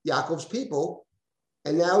Yaakov's people.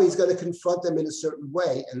 And now he's going to confront them in a certain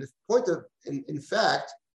way. And the point of, in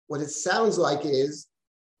fact, what it sounds like is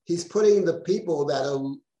he's putting the people that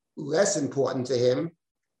are less important to him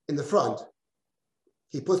in the front.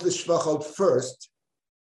 He puts the Shvachot first,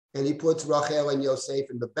 and he puts Rachel and Yosef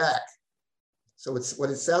in the back. So what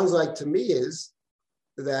it sounds like to me is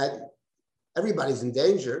that everybody's in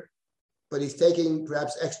danger, but he's taking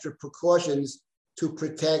perhaps extra precautions to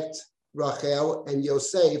protect Rachel and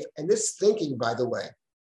Yosef. And this thinking, by the way,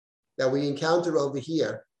 that we encounter over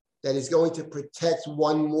here, that is going to protect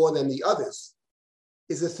one more than the others,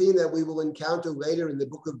 is a theme that we will encounter later in the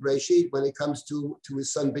book of Breshit when it comes to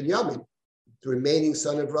his son Binyamin, the remaining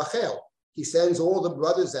son of Rachel. He sends all the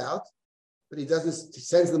brothers out, but he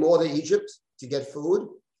sends them all to Egypt to get food,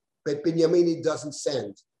 but Binyamin he doesn't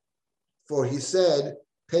send. For he said,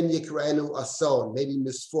 Pen Yikranu Ason, maybe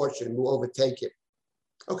misfortune will overtake him.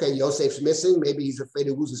 Okay, Yosef's missing, maybe he's afraid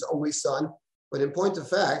to lose his only son, but in point of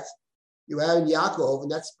fact, you have in Yaakov,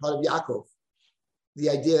 and that's part of Yaakov, the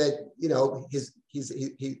idea that,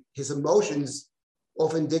 his emotions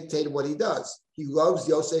often dictate what he does. He loves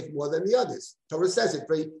Yosef more than the others. Torah says it,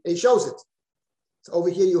 and he shows it. So over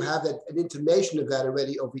here, you have an intimation of that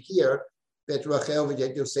already over here, Bet Rachel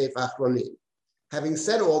v'Yet Yosef Achronim. Having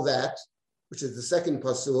said all that, which is the second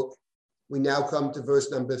pasuk, we now come to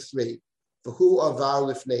verse number 3. V'hu avar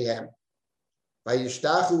lifneihem.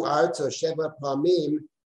 Vayishtachu arta sheva pamim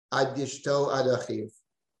ad gishto ad achiv.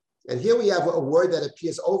 And here we have a word that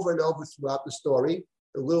appears over and over throughout the story,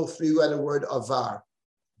 the little 3-letter word avar.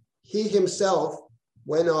 He himself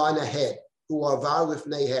went on ahead, who avar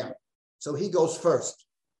lifneihem. So he goes first.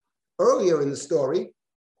 Earlier in the story,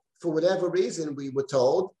 for whatever reason, we were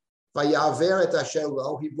told, Vayaver et asher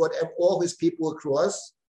lo, he brought all his people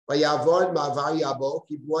across. Vayavar ma'avar yabok,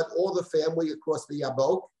 he brought all the family across the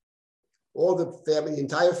Yabok, all the family, the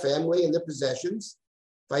entire family and their possessions.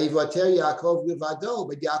 Vayivater Yaakov livado,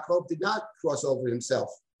 but Yaakov did not cross over himself.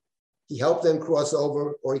 He helped them cross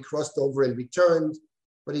over, or he crossed over and returned,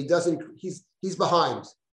 but he doesn't, he's behind.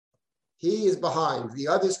 He is behind. The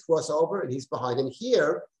others cross over and he's behind. And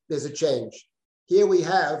here, there's a change. Here we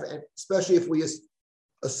have, and especially if we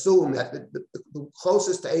assume that the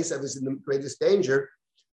closest to Esav is in the greatest danger,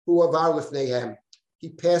 who avar lifneihem. He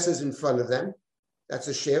passes in front of them. That's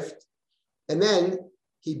a shift. And then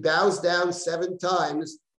he bows down 7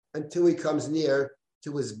 times until he comes near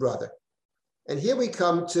to his brother. And here we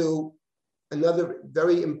come to another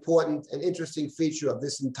very important and interesting feature of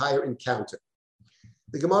this entire encounter.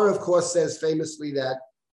 The Gemara, of course, says famously that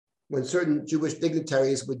when certain Jewish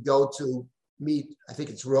dignitaries would go to meet, I think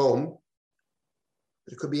it's Rome,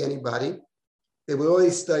 but it could be anybody, they would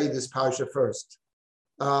always study this parsha first.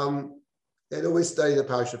 They'd always study the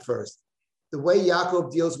parsha first. The way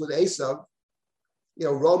Yaakov deals with Esav,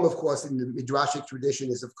 Rome, of course, in the Midrashic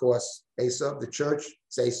tradition is, of course, Esav. The church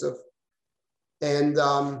is Esav. And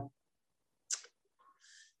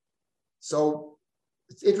so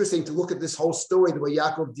it's interesting to look at this whole story, the way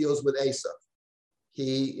Yaakov deals with Esav.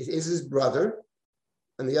 He is his brother.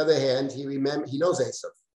 On the other hand, he knows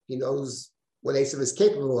Esav. He knows what Esav is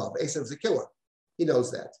capable of. Esav is a killer. He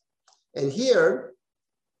knows that. And here,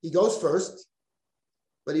 he goes first,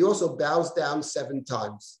 but he also bows down 7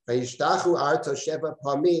 times. And here,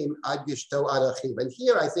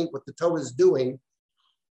 I think what the Torah is doing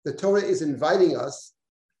the Torah is inviting us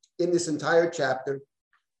in this entire chapter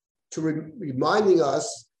to reminding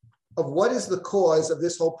us of what is the cause of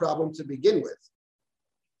this whole problem to begin with.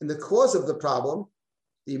 And the cause of the problem,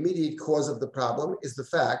 the immediate cause of the problem, is the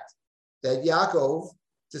fact that Yaakov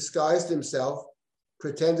disguised himself,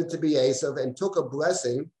 pretended to be Esav, and took a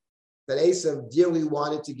blessing that Esav dearly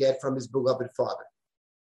wanted to get from his beloved father.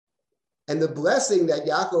 And the blessing that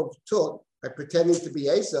Yaakov took by pretending to be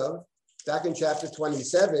Esav, back in chapter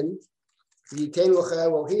 27, we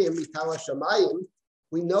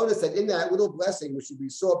notice that in that little blessing, which we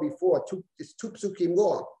saw before, it's 2 psukim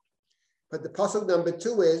long. But the pasuk number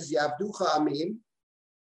 2 is Yavducha Amim,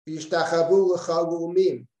 V'yishtachavu L'cha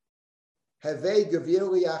L'umim, Havei Gevir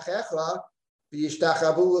Li'achecha,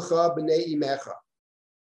 V'yishtachavu L'cha B'nei Imecha.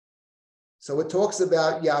 So it talks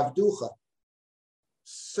about Yavducha,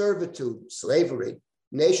 servitude, slavery.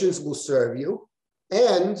 Nations will serve you.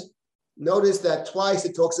 And notice that twice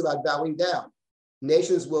it talks about bowing down.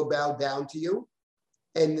 Nations will bow down to you,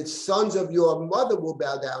 and the sons of your mother will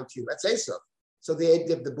bow down to you. That's Esav. So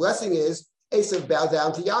the blessing is Esav bow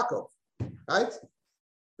down to Yaakov, right?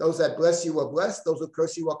 Those that bless you are blessed, those who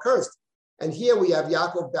curse you are cursed. And here we have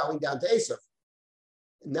Yaakov bowing down to Esav.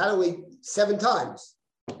 Not only 7 times,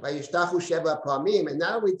 and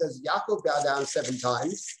not only does Yaakov bow down 7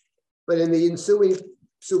 times, but in the ensuing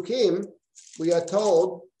psukim, we are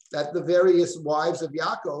told that the various wives of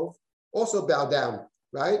Yaakov also bow down,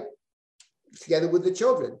 right? Together with the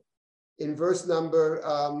children. In verse number,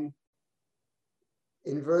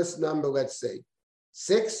 let's say,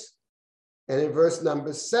 6, and in verse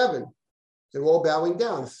number 7, they're all bowing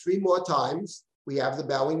down. 3 more times, we have the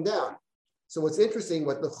bowing down. So what's interesting,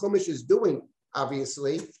 what the Chumash is doing,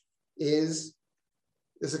 obviously, is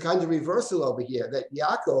there's a kind of reversal over here, that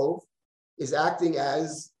Yaakov is acting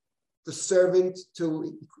as the servant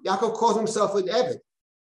to, Yaakov calls himself an Eved.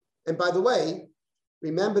 And by the way,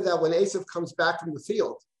 remember that when Esav comes back from the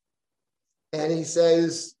field and he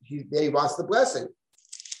says he wants the blessing,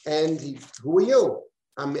 and who are you?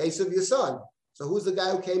 I'm Esav, your son. So who's the guy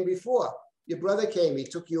who came before? Your brother came. He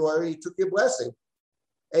took your blessing.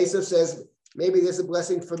 Esav says, maybe there's a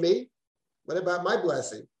blessing for me. What about my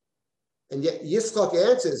blessing? And yet Yitzchak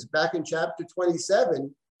answers back in chapter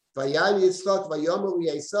 27. Vayan Yitzchak vayomer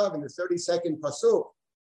Esav in the 32nd pasuk.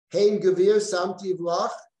 Hein gevir samti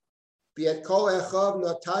v'lach. I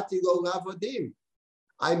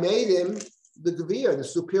made him the Gvir, the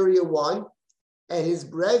superior one, and his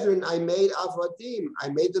brethren I made Avadim. I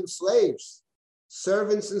made them slaves,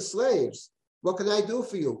 servants and slaves. What can I do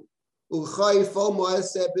for you? Yitzchak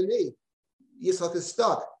is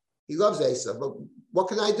stuck. He loves Esav, but what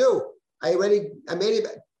can I do?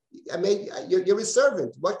 You're his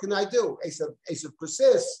servant. What can I do? Esav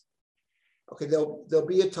persists. Okay, there'll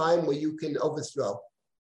be a time where you can overthrow.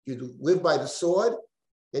 You live by the sword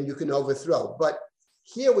and you can overthrow. But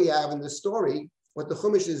here we have in the story, what the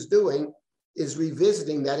Chumash is doing is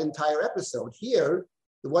revisiting that entire episode. Here,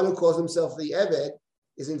 the one who calls himself the Eved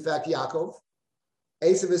is in fact Yaakov.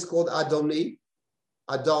 Esav is called Adoni,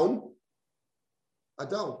 Adon.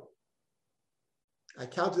 I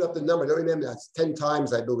counted up the number, I don't remember, that's 10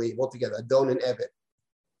 times, I believe, altogether, Adon and Eved.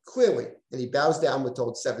 Clearly, and he bows down, we're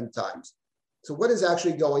told 7 times. So what is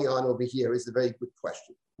actually going on over here is a very good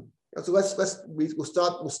question. So we'll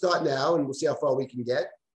start now, and we'll see how far we can get,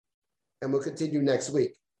 and we'll continue next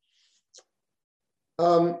week.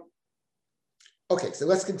 Okay, so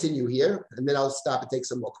let's continue here, and then I'll stop and take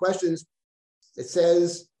some more questions. It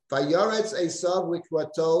says, "Vayaretz Esav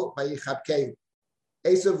likvato vayichabkehu."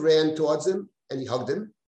 Esav ran towards him and he hugged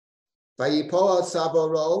him. Vayipol al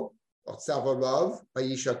tzavaro or tzavarav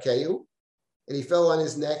vayishakehu, and he fell on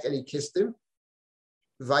his neck and he kissed him.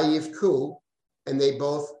 Vayivku, and they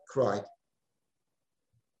both cried.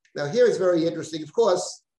 Now here is very interesting. Of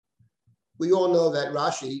course, we all know that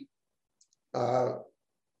Rashi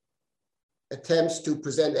attempts to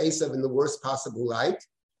present Esav in the worst possible light,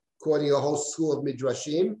 according to a whole school of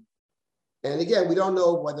Midrashim. And again, we don't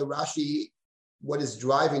know whether what is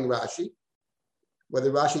driving Rashi,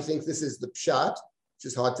 whether Rashi thinks this is the pshat, which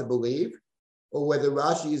is hard to believe, or whether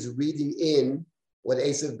Rashi is reading in what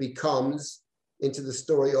Esav becomes into the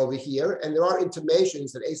story over here. And there are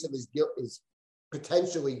intimations that Esav is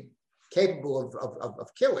potentially capable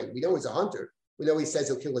of killing. We know he's a hunter. We know he says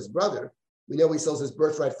he'll kill his brother. We know he sells his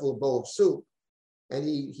birthright for a bowl of soup, and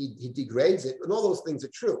he degrades it, and all those things are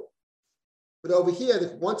true. But over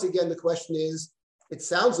here, once again, the question is, it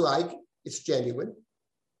sounds like it's genuine,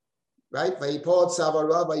 right? But what's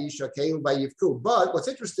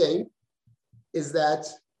interesting is that,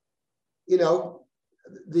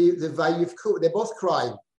 the Vayivku, they're both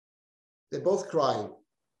crying. They're both crying.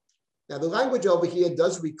 Now, the language over here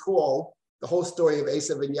does recall the whole story of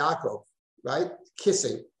Esav and Yaakov, right?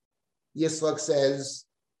 Kissing. Yitzchak says,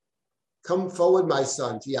 come forward, my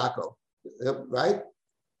son, to Yaakov, right?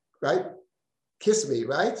 Right? Kiss me,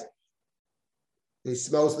 right? He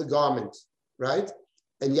smells the garment, right?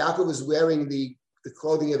 And Yaakov is wearing the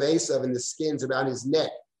clothing of Esav and the skins around his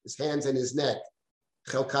neck, his hands and his neck.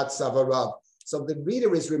 Chelkat Savarav. So the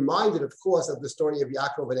reader is reminded, of course, of the story of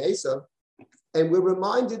Yaakov and Esav. And we're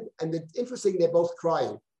reminded, and it's interesting, they're both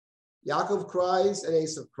crying. Yaakov cries and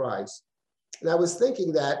Esav cries. And I was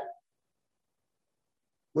thinking that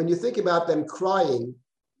when you think about them crying,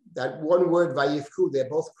 that one word, Vayivku, they're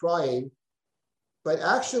both crying. But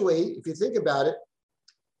actually, if you think about it,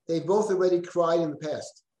 they've both already cried in the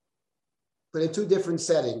past, but in two different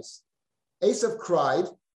settings. Esav cried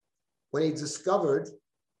when he discovered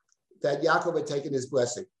that Yaakov had taken his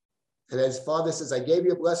blessing. And his father says, I gave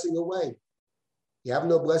your blessing away. You have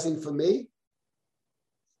no blessing for me?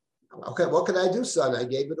 Okay, what can I do, son? I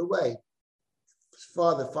gave it away.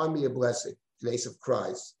 Father, find me a blessing. And Esav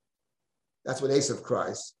cries. That's when Esav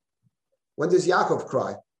cries. When does Yaakov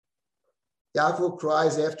cry? Yaakov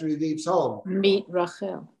cries after he leaves home. Meet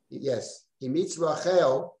Rachel. Yes, he meets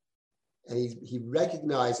Rachel, and he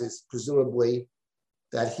recognizes, presumably,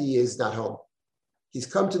 that he is not home. He's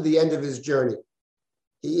come to the end of his journey.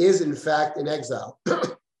 He is, in fact, in exile.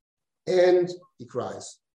 And he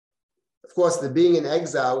cries. Of course, the being in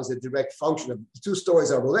exile is a direct function of the two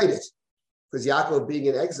stories are related, because Yaakov being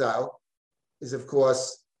in exile is, of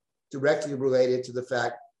course, directly related to the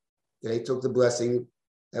fact that he took the blessing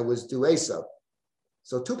that was due Esav.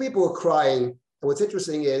 So two people are crying, and what's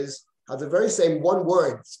interesting is how the very same one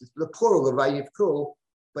word, the plural of Vayivku,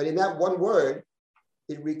 but in that one word,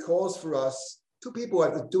 it recalls for us two people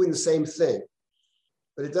are doing the same thing.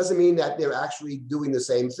 But it doesn't mean that they're actually doing the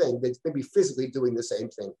same thing. They may be physically doing the same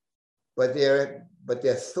thing, but their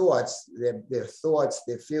thoughts,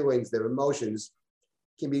 their feelings, their emotions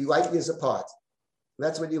can be light years apart. And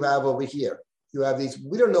that's what you have over here. You have these,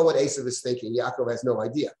 we don't know what Esav is thinking. Yaakov has no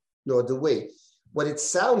idea, nor do we. What it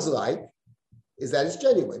sounds like is that it's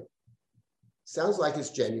genuine. Sounds like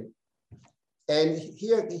it's genuine. And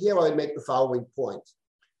here I would make the following point.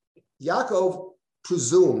 Yaakov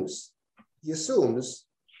presumes, he assumes,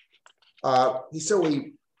 he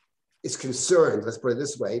certainly is concerned, let's put it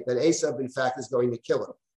this way, that Esav, in fact, is going to kill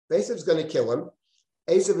him. If Esav's going to kill him,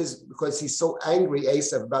 Esav is because he's so angry,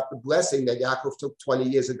 Esav, about the blessing that Yaakov took 20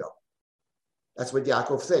 years ago. That's what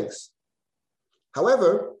Yaakov thinks.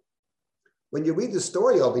 However, when you read the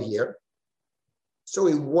story over here, it's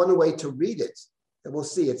only one way to read it. And we'll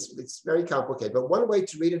see, it's very complicated. But one way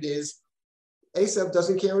to read it is Esav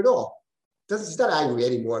doesn't care at all. He's not angry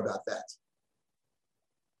anymore about that.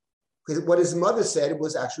 Because what his mother said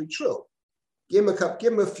was actually true. Give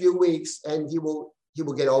him a few weeks and he will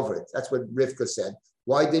get over it. That's what Rivka said.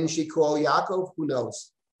 Why didn't she call Yaakov? Who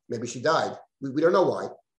knows? Maybe she died. We don't know why.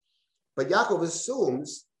 But Yaakov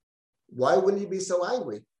assumes, why wouldn't he be so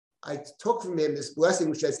angry? I took from him this blessing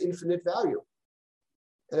which has infinite value.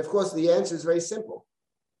 And of course, the answer is very simple.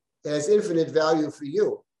 It has infinite value for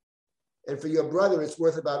you. And for your brother, it's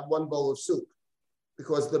worth about one bowl of soup.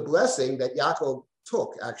 Because the blessing that Yaakov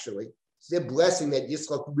took, actually, is the blessing that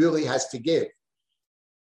Yitzchak really has to give.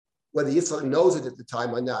 Whether Yitzchak knows it at the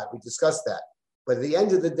time or not, we discussed that. But at the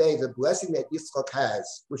end of the day, the blessing that Yitzchak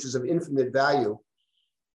has, which is of infinite value,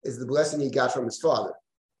 is the blessing he got from his father.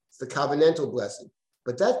 It's the covenantal blessing.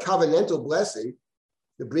 But that covenantal blessing,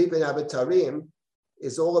 the Brit Ben Abitarim,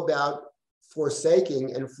 is all about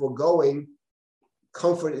forsaking and foregoing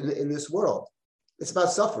comfort in this world. It's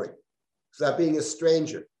about suffering. It's about being a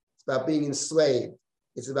stranger. It's about being enslaved.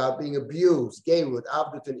 It's about being abused, Geirut,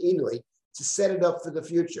 Avdut, and Inui, to set it up for the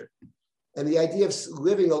future. And the idea of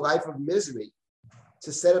living a life of misery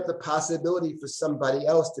to set up the possibility for somebody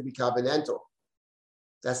else to be covenantal,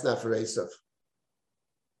 that's not for Esav.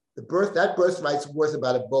 That birthright's worth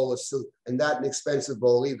about a bowl of soup, and not an expensive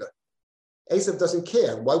bowl either. Esav doesn't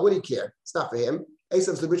care. Why would he care? It's not for him.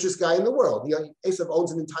 Esav's the richest guy in the world. Esav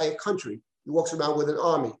owns an entire country. He walks around with an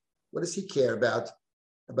army. What does he care about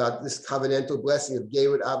this covenantal blessing of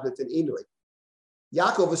Geirut, Avdut, and Inui?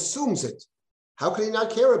 Yaakov assumes it. How could he not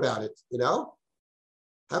care about it? How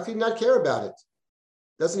could he not care about it?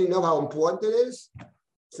 Doesn't he know how important it is?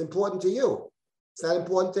 It's important to you. It's not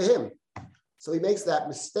important to him. So he makes that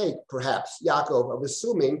mistake, perhaps, Yaakov, of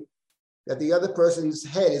assuming that the other person's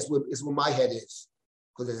head is where my head is,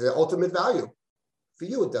 because it's the ultimate value. For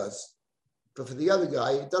you, it does. But for the other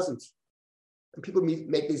guy, it doesn't. And people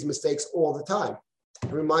make these mistakes all the time.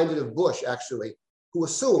 I'm reminded of Bush, actually, who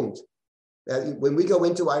assumed that when we go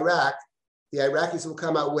into Iraq, the Iraqis will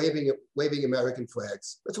come out waving American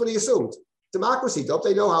flags. That's what he assumed. Democracy, don't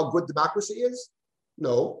they know how good democracy is?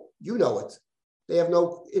 No, you know it. They have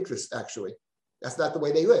no interest, actually. That's not the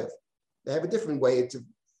way they live. They have a different way to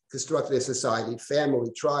construct their society,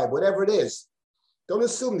 family, tribe, whatever it is. Don't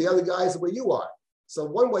assume the other guys are where you are. So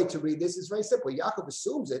one way to read this is very simple. Yaakov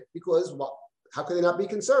assumes it because how could they not be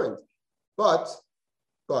concerned? But,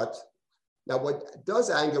 now what does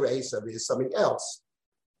anger Esav is something else.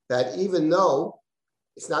 That even though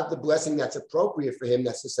it's not the blessing that's appropriate for him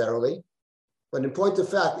necessarily, but in point of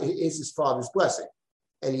fact, it is his father's blessing.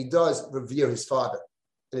 And he does revere his father,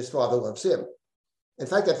 and his father loves him. In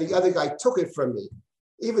fact, if the other guy took it from me,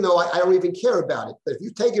 even though I don't even care about it, but if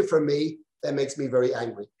you take it from me, that makes me very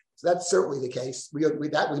angry. So that's certainly the case.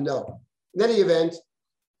 That we know. In any event,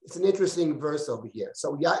 it's an interesting verse over here.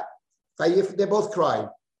 So they're both crying.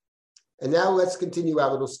 And now let's continue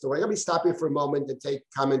our little story. Let me stop here for a moment and take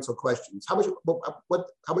comments or questions. How much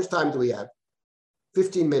time do we have?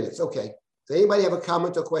 15 minutes. Okay. Does anybody have a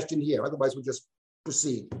comment or question here? Otherwise, we'll just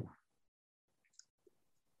proceed.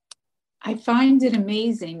 I find it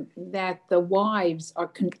amazing that the wives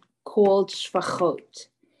are called shvachot.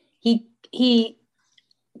 He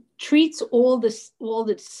treats all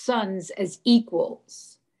the sons as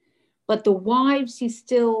equals, but the wives he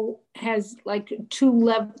still has like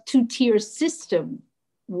two-tier system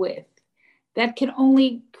with. That can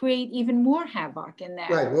only create even more havoc in that.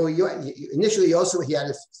 Right. Well, initially he had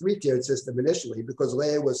a three-tiered system initially because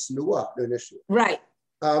Leah was snua initially. Right.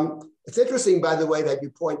 It's interesting, by the way, that you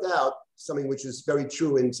point out something which is very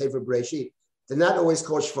true in Sefer Bereshit. They're not always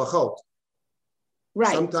called shvachot.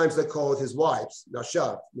 Right. Sometimes they're called his wives,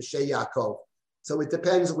 Nashav, Mishe Yaakov. So it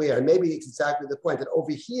depends where. And maybe it's exactly the point that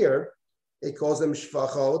over here, it calls them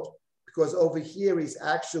shvachot because over here he's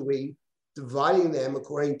actually dividing them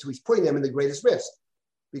according to, he's putting them in the greatest risk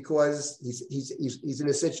because he's in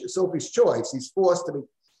a situation, Sophie's choice. He's forced to,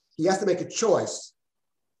 he has to make a choice.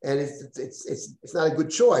 And it's not a good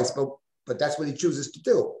choice, but that's what he chooses to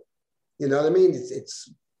do. You know what I mean?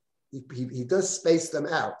 He does space them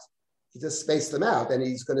out. He does space them out, and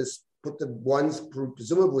he's going to put the ones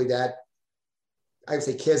presumably that I would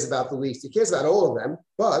say cares about the least. He cares about all of them,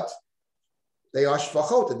 but they are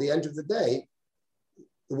shvachot. At the end of the day,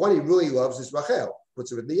 the one he really loves is Rachel.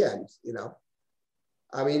 Puts her at the end. You know,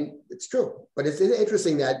 I mean, it's true. But it's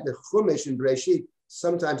interesting that the Chumash in Bereshit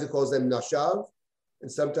sometimes it calls them nashav,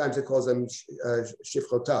 and sometimes it calls them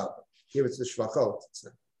shifchotav. Here it's the shvachot.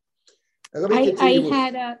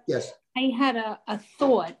 I had a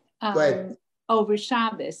thought over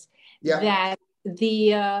Shabbos that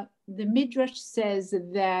the Midrash says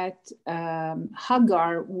that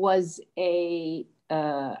Hagar was a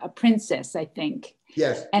princess, I think.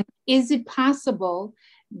 Yes. And is it possible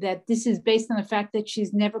that this is based on the fact that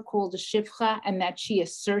she's never called a shifcha and that she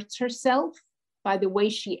asserts herself by the way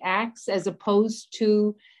she acts, as opposed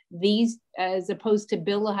to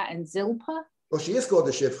Bilhah and Zilpah? Well, she is called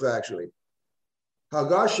the shifcha actually.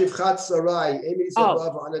 Hagar shifchat sarai, emi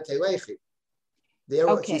zelav ana telechi. There,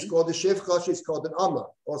 okay. She's called the shifcha. She's called an amma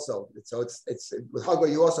also. So it's with Hagar.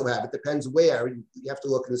 You also have it depends where you have to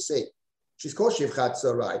look and see. She's called shifchat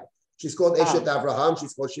sarai. She's called Eshet Avraham.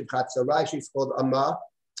 She's called shifchat sarai. She's called amma.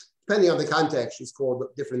 Depending on the context, she's called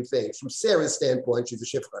different things. From Sarah's standpoint, she's a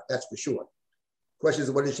shifcha. That's for sure. The question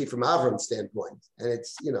is, what is she from Avram's standpoint? And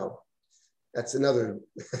it's that's another.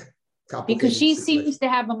 Because she seems to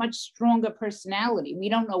have a much stronger personality. We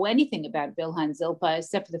don't know anything about Bilhah and Zilpah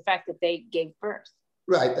except for the fact that they gave birth.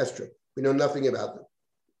 Right, that's true. We know nothing about them.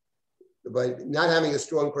 But not having a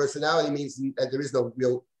strong personality means that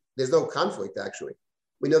there's no conflict actually.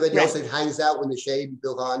 We know that Yosef hangs out with Neshei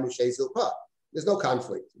Bilhah and Neshei Zilpah. There's no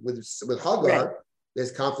conflict. With Hagar,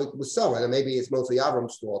 there's conflict with Sarah. And maybe it's mostly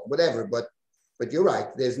Avram's fault, whatever. But you're right.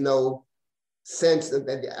 There's no sense that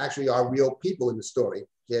they actually are real people in the story.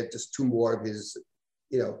 They're just two more of his,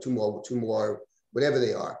 two more, whatever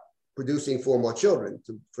they are, producing 4 more children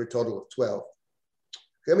for a total of 12.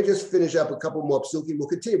 Let me just finish up a couple more psukim. We'll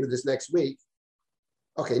continue with this next week.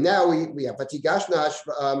 Okay, now we have Vatigashna.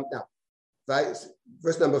 Now,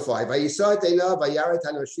 verse number 5.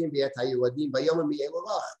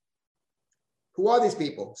 Who are these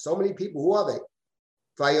people? So many people. Who are they?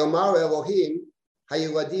 Vayomar Elohim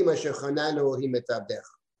hayuladim asher chananu Elohim et avdech.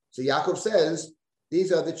 So Yaakov says,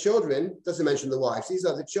 these are the children, doesn't mention the wives, these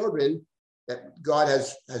are the children that God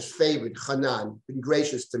has favored, Hanan, been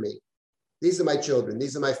gracious to me. These are my children,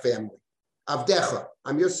 these are my family. Avdecha,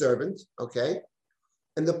 I'm your servant, okay?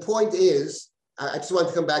 And the point is, I just want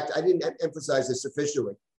to come back, I didn't emphasize this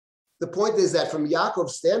sufficiently. The point is that from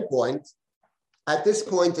Yaakov's standpoint, at this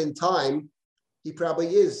point in time, he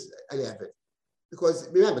probably is an Eved. because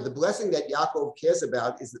remember, the blessing that Yaakov cares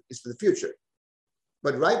about is for the future.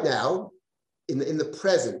 But right now, in the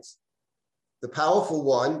present, the powerful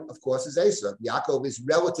one, of course, is Esau. Yaakov is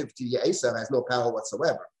relative to Esau, has no power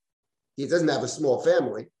whatsoever. He doesn't have a small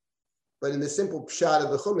family. But in the simple pshat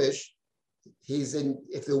of the Chumash,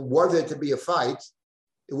 if there were to be a fight,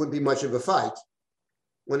 it wouldn't be much of a fight.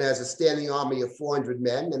 One has a standing army of 400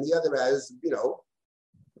 men, and the other has,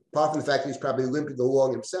 apart from the fact that he's probably limping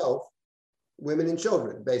along himself, women and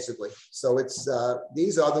children, basically. So it's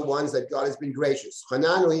these are the ones that God has been gracious.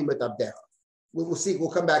 We'll see.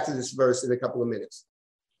 We'll come back to this verse in a couple of minutes.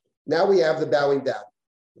 Now we have the bowing down.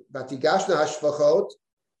 Vatigashna hashvachot,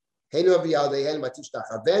 heinu v'yaldehen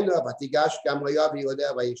vatishtachavena, vatigash gam le'yav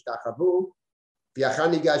v'yodeh v'yishtachavu,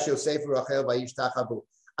 v'yachan nigash Yosef v'Rachel v'yishtachavu.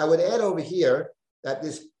 I would add over here that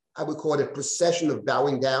this, I would call it a procession of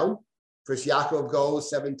bowing down. First Yaakov goes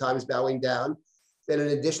 7 times bowing down, then an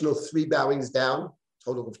additional 3 bowings down,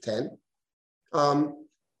 total of 10.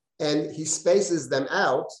 And he spaces them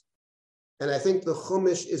out. And I think the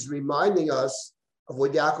Chumash is reminding us of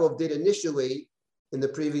what Yaakov did initially in the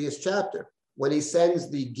previous chapter. When he sends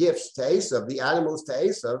the gifts to Esav, the animals to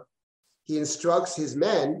Esav, he instructs his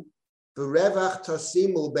men, "V'revach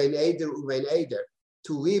tasimu bein eder uvein eder,"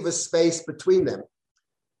 to leave a space between them,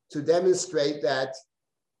 to demonstrate that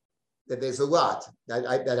there's a lot, that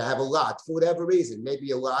I have a lot for whatever reason. Maybe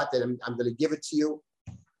a lot that I'm going to give it to you,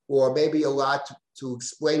 or maybe a lot to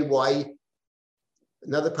explain why.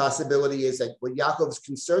 Another possibility is that what Yaakov is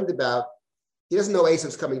concerned about, he doesn't know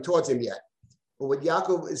Esav's coming towards him yet. But what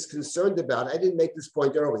Yaakov is concerned about, I didn't make this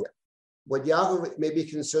point earlier. What Yaakov may be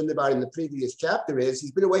concerned about in the previous chapter is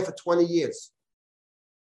he's been away for 20 years.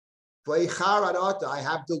 I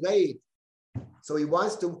have delayed. So he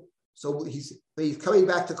wants to, he's coming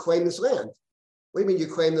back to claim this land. What do you mean you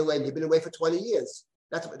claim the land? You've been away for 20 years.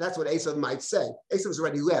 That's what Esav might say. Esav's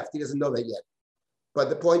already left. He doesn't know that yet. But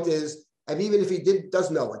the point is, and even if he does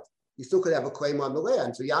know it, he still could have a claim on the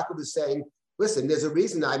land. So Yaakov is saying, listen, there's a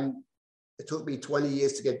reason it took me 20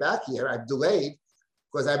 years to get back here. I've delayed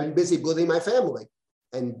because I've been busy building my family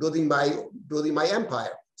and building my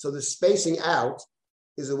empire. So the spacing out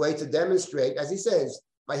is a way to demonstrate, as he says,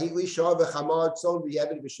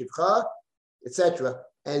 etc.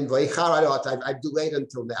 And I've delayed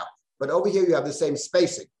until now. But over here you have the same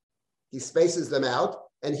spacing. He spaces them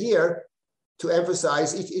out, and here to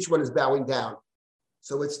emphasize each one is bowing down.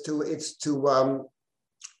 So it's to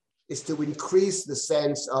increase the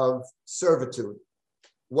sense of servitude.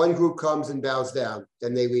 One group comes and bows down,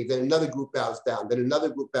 then they leave. Then another group bows down. Then another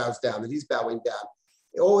group bows down, and he's bowing down.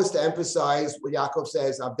 Always to emphasize what Yaakov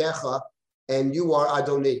says, Abdecha, and you are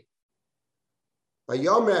Adoni.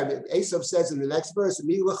 Esav says in the next verse,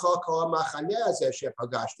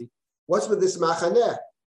 what's with this machaneh?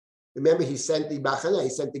 Remember, he sent the machaneh, he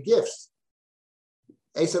sent the gifts.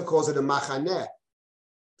 Esav calls it a machaneh.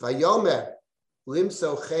 Vayomer,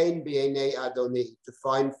 limso chen b'einei Adoni, to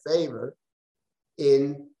find favor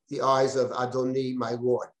in the eyes of Adoni, my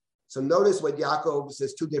Lord. So notice what Yaakov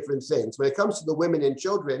says, 2 different things. When it comes to the women and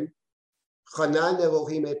children, Chanan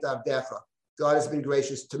Elohim et Avdecha, God has been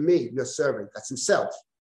gracious to me, your servant. That's himself.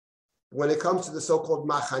 When it comes to the so-called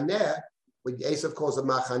machaneh, what Esav calls a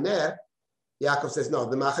machaneh, Yaakov says, no,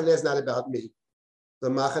 the machaneh is not about me. The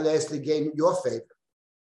machaneh is to gain your favor.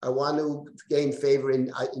 I want to gain favor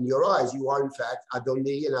in your eyes. You are, in fact,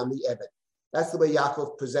 Adoni, and I'm the Eved. That's the way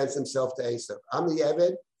Yaakov presents himself to Esav. I'm the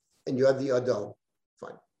Eved, and you're the Adon.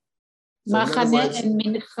 Fine. So Machaneh and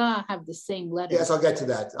Mincha have the same letter. Yes, I'll get to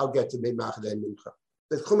that. I'll get to Machaneh and Mincha.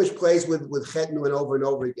 The Chumash plays with Chetnu and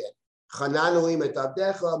over again. Chananoim et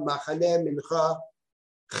Avdecha, Machaneh, Mincha,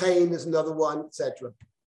 Chen is another one, etc.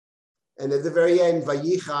 And at the very end,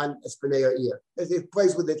 Vayichan es b'nei ha'ir. It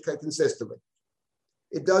plays with it consistently.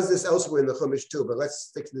 It does this elsewhere in the Chumash too, but let's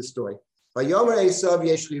stick to this story. Vayomer Esav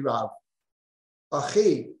yesh li rav,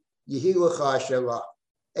 achi yehi lecha asher la.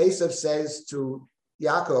 Esav says to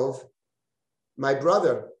Yaakov, my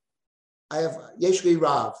brother, I have yesh li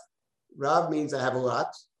rav. Rav means I have a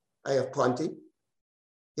lot. I have plenty.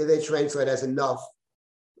 Here they translate as enough.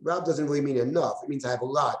 Rav doesn't really mean enough. It means I have a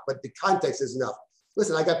lot, but the context is enough.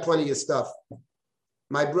 Listen, I got plenty of stuff.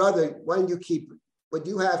 My brother, why don't you keep what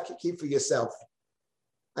you have? Keep for yourself.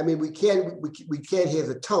 I mean, we can't hear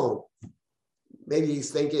the tone. Maybe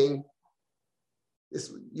he's thinking,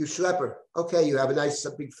 you schlepper. Okay, you have a nice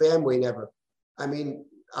big family, never. I mean,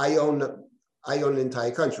 I own an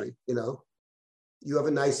entire country. You have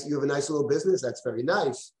a nice little business. That's very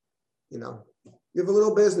nice. You have a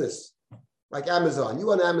little business like Amazon.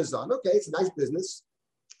 You own Amazon. Okay, it's a nice business.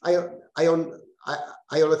 I own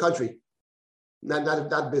a country, not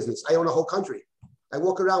a business. I own a whole country. I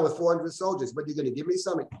walk around with 400 soldiers, but you're going to give me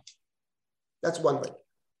something. That's one way.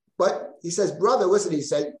 But he says, brother, listen, he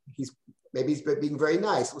said, maybe he's being very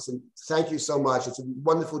nice. Listen, thank you so much. It's a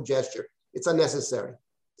wonderful gesture. It's unnecessary.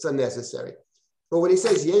 It's unnecessary. But when he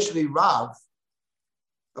says, Yeshli Rav,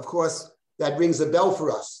 of course, that rings a bell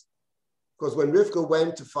for us. Because when Rivka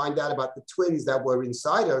went to find out about the twins that were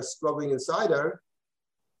inside her, struggling inside her,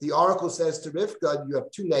 the oracle says to Rivka, you have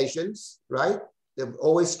two nations, right? They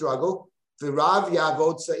always struggle. V'Rav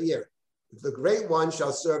Yavod Sa'ir. The great one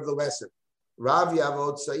shall serve the lesser. Rav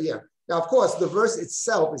Yavod Sa'ir. Now, of course, the verse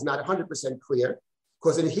itself is not 100% clear,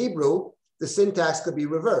 because in Hebrew, the syntax could be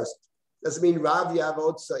reversed. Does it mean Rav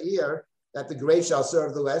Yavod Sa'ir, that the great shall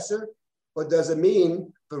serve the lesser? Or does it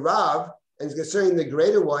mean the Rav, and concerning the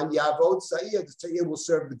greater one, Yavod Sa'ir, the Sa'ir will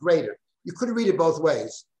serve the greater? You could read it both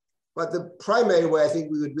ways. But the primary way I think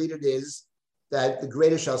we would read it is that the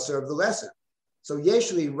greater shall serve the lesser. So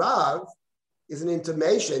Yeshli Rav is an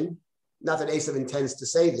intimation, not that Esav intends to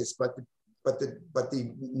say this, but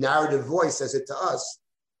the narrative voice says it to us.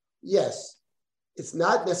 Yes, it's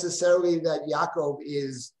not necessarily that Yaakov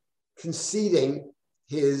is conceding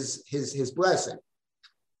his blessing.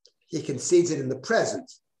 He concedes it in the present,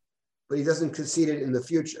 but he doesn't concede it in the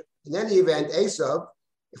future. In any event, Esav,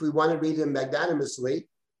 if we want to read him magnanimously,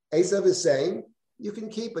 Esav is saying, you can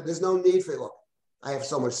keep it. There's no need for it. Look, I have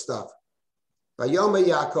so much stuff. Vayoma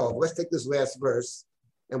Yaakov, let's take this last verse,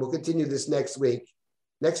 and we'll continue this next week.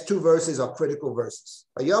 Next two verses are critical verses.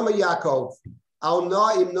 Vayoma Yaakov, al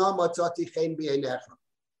na im na matati chen b'einecha.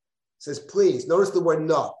 Says, please, notice the word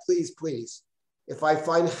na, please, please. If I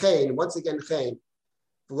find chen, once again chen,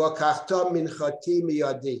 v'lokachta minchati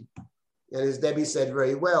miyadi. And as Debbie said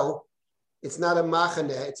very well, it's not a machane,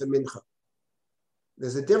 it's a mincha.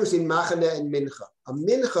 There's a difference in machane and mincha. A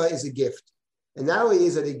mincha is a gift. And not only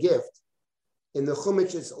is it a gift, in the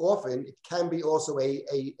Chumash it's often, it can be also a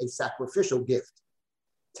sacrificial gift.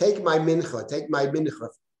 Take my mincha, take my mincha.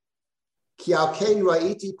 Ki al ken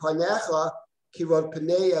ra'iti panecha ki rod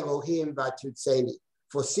panei Elohim v'tutzeni.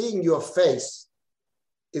 For seeing your face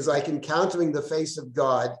is like encountering the face of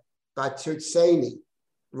God, v'tutzeni.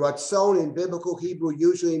 Ratzon in biblical Hebrew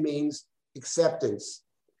usually means acceptance,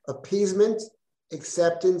 appeasement,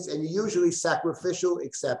 acceptance, and usually sacrificial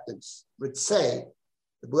acceptance. Ritzei,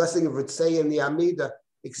 the blessing of Ritzei in the Amidah,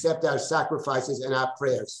 accept our sacrifices and our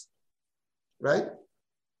prayers, right?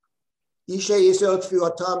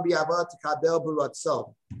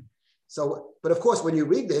 So, but of course, when you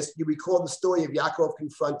read this, you recall the story of Yaakov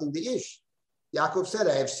confronting the Ish. Yaakov said,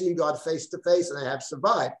 I have seen God face to face and I have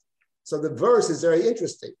survived. So the verse is very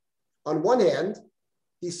interesting. On one hand,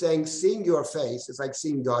 he's saying, seeing your face is like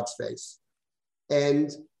seeing God's face.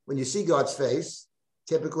 And when you see God's face,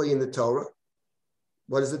 typically in the Torah,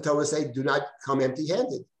 what does the Torah say? Do not come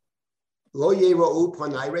empty-handed. Lo yera'u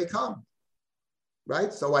panai rekam.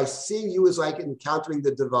 Right? So I seeing you is like encountering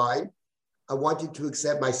the divine. I want you to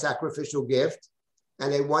accept my sacrificial gift,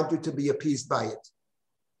 and I want you to be appeased by it.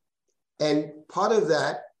 And part of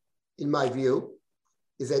that, in my view,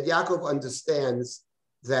 is that Yaakov understands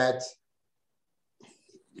that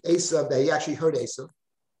Esav, that he actually heard Esav.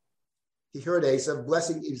 He heard Esav.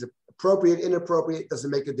 Blessing is appropriate, inappropriate,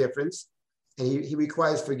 doesn't make a difference. And he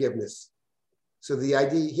requires forgiveness. So the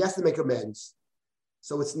idea, he has to make amends.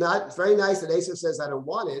 So it's very nice that Esav says, I don't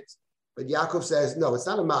want it. But Yaakov says, no, it's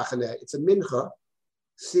not a machane, it's a mincha.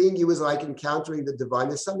 Seeing you is like encountering the divine.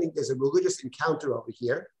 There's a religious encounter over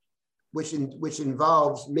here, which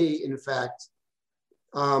involves me, in fact,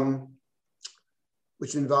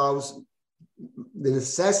 which involves the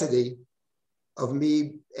necessity of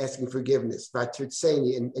me asking forgiveness,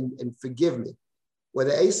 and forgive me.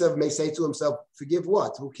 Whether Esav may say to himself, forgive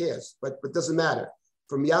what? Who cares? But it doesn't matter.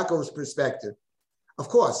 From Yaakov's perspective, of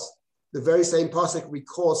course, the very same pasuk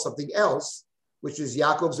recalls something else, which is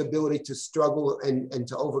Yaakov's ability to struggle and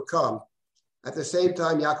to overcome. At the same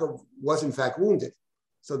time, Yaakov was in fact wounded.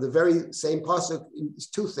 So the very same pasuk is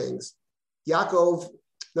two things. Yaakov,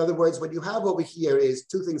 in other words, what you have over here is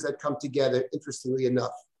two things that come together, interestingly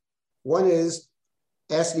enough. One is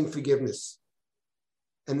asking forgiveness.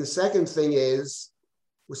 And the second thing is,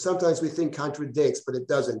 well, sometimes we think contradicts, but it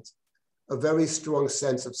doesn't, a very strong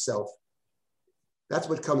sense of self. That's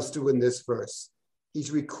what comes through in this verse.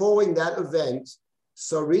 He's recalling that event.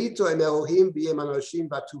 Sarito em Elohim b'yem anoshim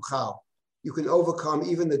batuchal. You can overcome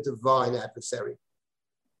even the divine adversary.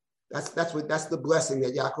 That's the blessing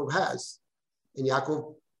that Yaakov has. And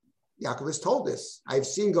Yaakov has told this. I've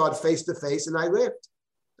seen God face to face and I lived.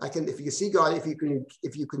 If you see God, if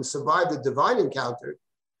you can survive the divine encounter,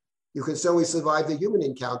 you can certainly survive the human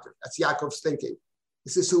encounter. That's Yaakov's thinking.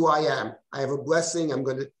 This is who I am. I have a blessing.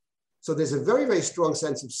 So there's a very, very strong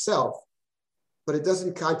sense of self, but it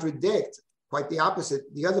doesn't contradict, quite the opposite,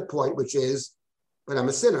 the other point, which is, but I'm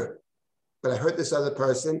a sinner, but I hurt this other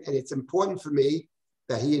person, and it's important for me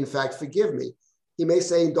that he, in fact, forgive me. He may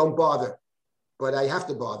say, don't bother, but I have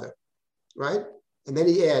to bother, right? And then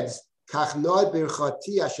he adds, Kach nod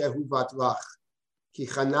birchati asher hu vatlach, ki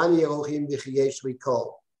chanani Elohim v'chiyesh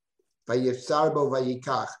rikol, vayifsar bo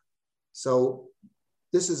vayikach. So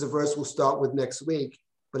this is a verse we'll start with next week,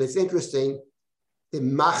 but it's interesting. The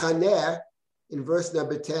machaneh in verse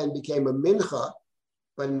number 10 became a mincha,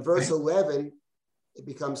 but in verse 11, it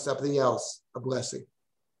becomes something else, a blessing.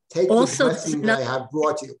 Take also, the blessing that I have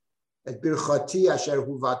brought you. At birchati asher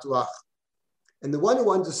hu vatlach. And the one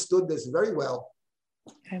who understood this very well,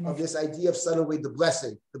 of this idea of suddenly the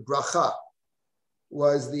blessing, the bracha,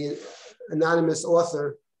 was the anonymous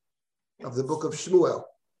author of the book of Shmuel.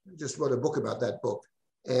 I just wrote a book about that book.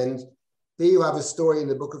 And there you have a story in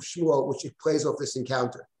the book of Shmuel, which plays off this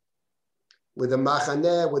encounter. With the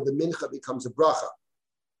machaneh, where the mincha becomes a bracha.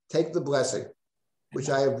 Take the blessing, which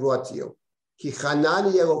I have brought to you. Ki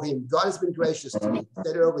chanani Elohim, God has been gracious to me. I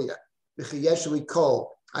said earlier, v'chiyeshli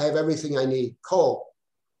kol, I have everything I need. Kol.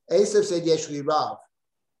 Esav said yeshli rav.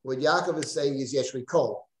 What Yaakov is saying is yeshli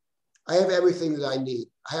kol. I have everything that I need.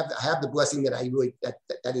 I have the blessing that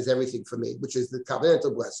that is everything for me, which is the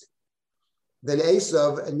covenantal blessing. Then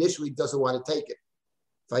Esav initially doesn't want to take it.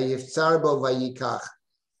 Vayiftzar bo vayikach.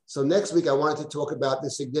 So next week I wanted to talk about the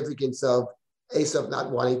significance of Esav not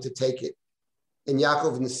wanting to take it, and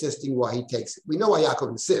Yaakov insisting why he takes it. We know why Yaakov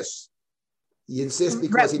insists. He insists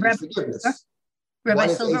because he needs forgiveness. Why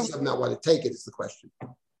does Esav not want to take it is the question.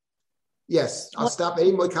 Yes, I'll stop.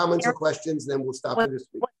 Any more comments or questions, then we'll stop for this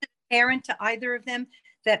week. Was it apparent to either of them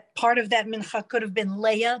that part of that mincha could have been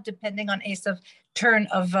Leah, depending on Esav's turn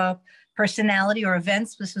of personality or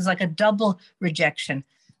events? This was like a double rejection.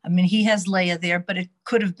 I mean, he has Leah there, but it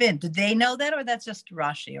could have been. Did they know that, or that's just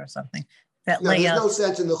Rashi or something? That Leah. There's no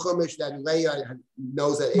sense in the Chumash that Leah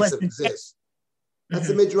knows that Esav exists. That's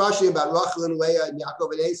the Midrashi about Rachel and Leah and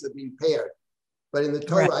Yaakov and Esav being paired. But in the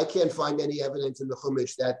Torah, I can't find any evidence in the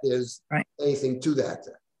Chumash that there's anything to that.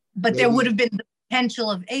 But there would have been the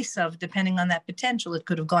potential of Esav, depending on that potential. It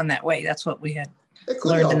could have gone that way. That's what we had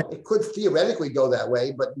learned. It could theoretically go that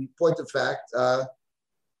way, but in point of fact, I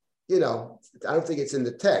don't think it's in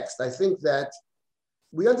the text. I think that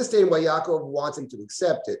we understand why Yaakov wants him to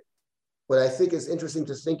accept it. What I think is interesting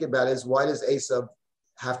to think about is, why does Esav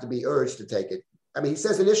have to be urged to take it? I mean, he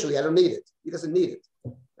says initially, I don't need it. He doesn't need it.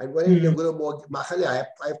 I want to need a little more machaneh. I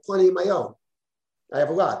have plenty of my own. I have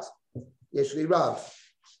a lot. Yeshli Rav.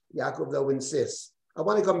 Yaakov, though, insists. I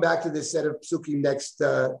want to come back to this set of psukim next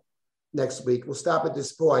week. We'll stop at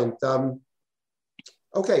this point.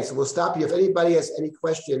 Okay, so we'll stop here. If anybody has any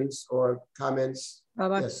questions or comments.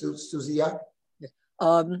 Yes, Suzia?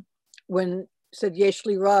 When you said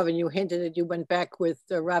Yeshli Rav and you hinted that you went back with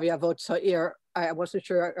Rabbi Avot Sa'ir, I wasn't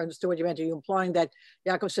sure I understood what you meant. Are you implying that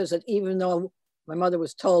Yaakov says that even though my mother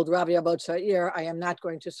was told, Rabbi Abot Sa'ir, I am not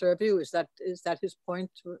going to serve you? Is that his point?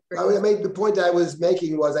 The point I was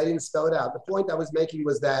making was, I didn't spell it out. The point I was making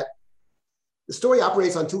was that the story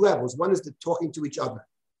operates on two levels. One is the talking to each other,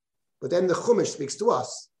 but then the Chumash speaks to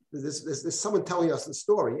us. There's someone telling us the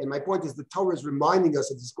story. And my point is, the Torah is reminding us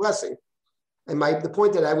of this blessing. And the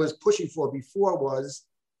point that I was pushing for before was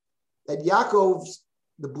that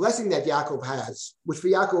the blessing that Yaakov has, which for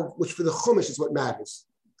the Chumash is what matters,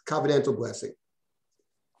 covenantal blessing.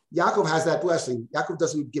 Yaakov has that blessing. Yaakov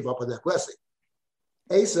doesn't give up on that blessing.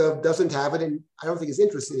 Esav doesn't have it, and I don't think he's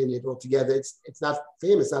interested in it altogether. It's not for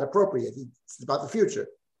him. It's not appropriate. It's about the future.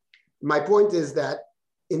 My point is that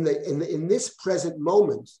in this present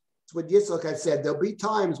moment, it's what Yitzchak had said. There'll be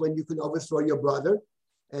times when you can overthrow your brother,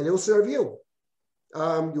 and he'll serve you.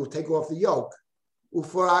 You'll take off the yoke. You'll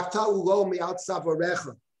take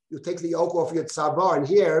the yoke off your tzavar, and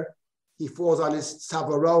here he falls on his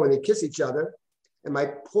tzavaro, and they kiss each other. And my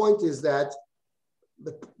point is that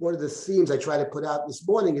one of the themes I try to put out this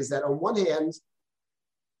morning is that on one hand,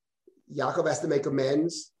 Yaakov has to make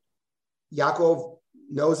amends. Yaakov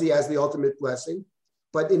knows he has the ultimate blessing.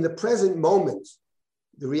 But in the present moment,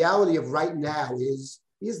 the reality of right now is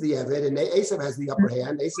he's the Eved, and Esav has the upper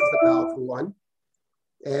hand. Esav's the powerful one.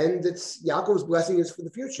 And it's Yaakov's blessing is for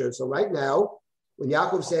the future. So right now, when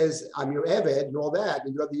Yaakov says, I'm your Eved and all that,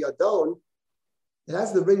 and you're the Adon, it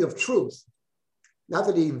has the ring of truth. Not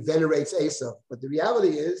that he venerates Esav, but the reality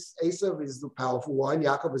is Esav is the powerful one,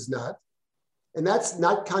 Yaakov is not. And that's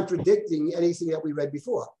not contradicting anything that we read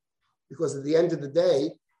before. Because at the end of the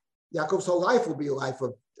day, Yaakov's whole life will be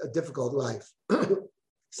a difficult life. He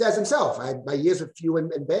says himself, my years are few and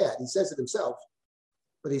bad. He says it himself.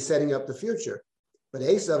 but he's setting up the future. But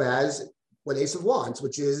Esav has what Esav wants,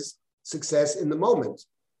 which is success in the moment,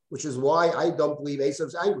 which is why I don't believe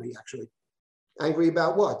Esav's angry, actually. Angry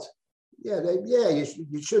about what? Yeah,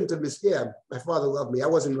 you shouldn't have missed. Yeah, my father loved me. I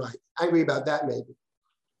wasn't right. Angry about that, maybe.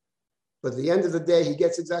 But at the end of the day, he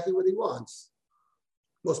gets exactly what he wants.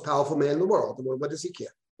 Most powerful man in the world. What does he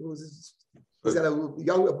care? He's got a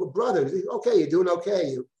young brother. Okay, you're doing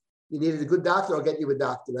okay. You needed a good doctor, I'll get you a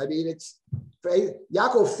doctor. I mean,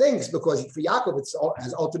 Yaakov thinks, because for Yaakov it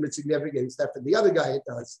has ultimate significance, that for the other guy it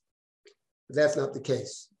does. But that's not the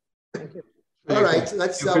case. All right,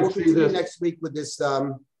 we'll continue next week with this.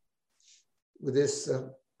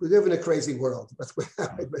 We live in a crazy world.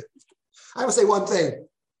 I will say one thing,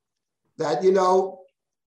 that,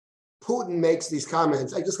 Putin makes these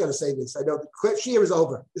comments. I just got to say this. I know the Shia is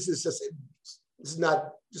over. This is not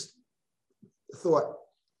just a thought.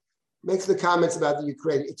 Makes the comments about the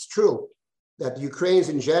Ukraine. It's true that the Ukrainians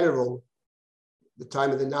in general, the time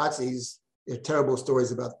of the Nazis, there are terrible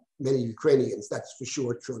stories about many Ukrainians. That's for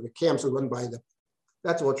sure true. The camps were run by them.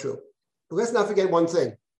 That's all true. But let's not forget one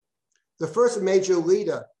thing. The first major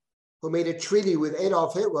leader who made a treaty with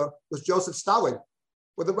Adolf Hitler was Joseph Stalin,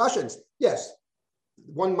 with the Russians. Yes,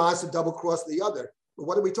 one monster double-crossed the other. But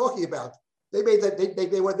what are we talking about? They made that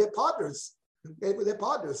they were their partners. They were their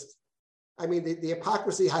partners. I mean, the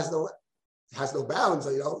hypocrisy has no bounds.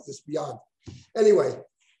 Just beyond. Anyway,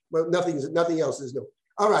 well, nothing else is new.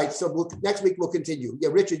 All right, so next week we'll continue. Yeah,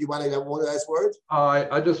 Richard, you want to have one last word?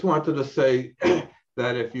 I just wanted to say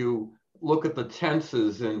that if you look at the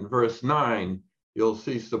tenses in verse 9, you'll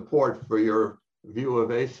see support for your view of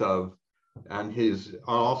Esav, and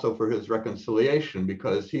also for his reconciliation,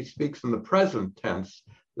 because he speaks in the present tense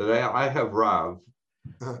that I have Rav.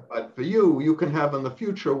 But for you can have in the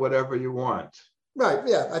future whatever you want. Right,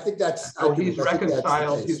 yeah, I think that's... So he's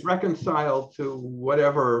reconciled to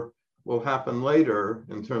whatever will happen later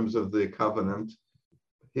in terms of the covenant.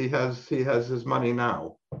 He has his money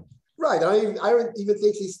now. Right, I don't even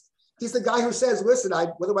think he's the guy who says, listen,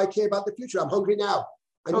 what do I care about the future? I'm hungry now.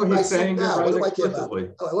 I need my seat now. What do I care about?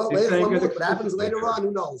 What happens later on,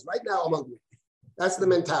 who knows? Right now, I'm hungry. That's the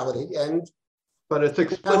mentality. But it's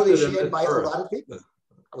explicit shared by a lot of people.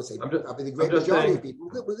 I would say probably the great majority of people.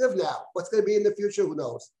 We live now. What's going to be in the future? Who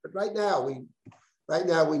knows? But right now we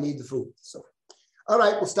need the food. So, all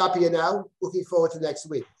right, we'll stop here now. Looking forward to next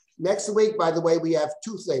week. Next week, by the way, we have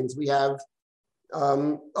two things. We have,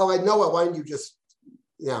 Noah, why don't you just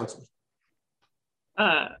announce it?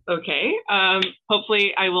 Okay.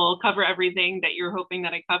 Hopefully I will cover everything that you're hoping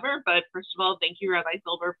that I cover. But first of all, thank you, Rabbi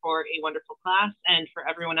Silber, for a wonderful class, and for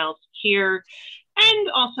everyone else here and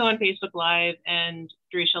also on Facebook Live and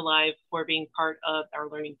Drisha Live for being part of our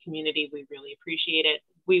learning community. We really appreciate it.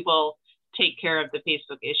 We will take care of the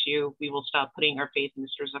Facebook issue. We will stop putting our faith in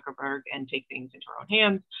Mr. Zuckerberg and take things into our own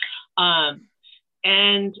hands.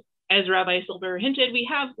 And as Rabbi Silber hinted, we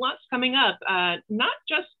have lots coming up, not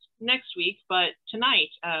just next week, but tonight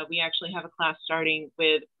we actually have a class starting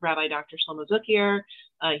with Rabbi Dr. Shlomo Zucker.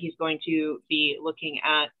 He's going to be looking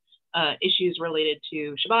at issues related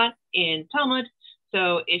to Shabbat in Talmud.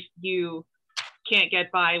 So if you can't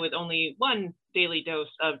get by with only one daily dose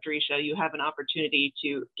of Drisha, you have an opportunity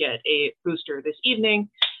to get a booster this evening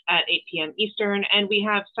at 8 p.m. Eastern. And we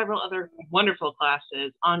have several other wonderful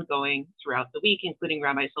classes ongoing throughout the week, including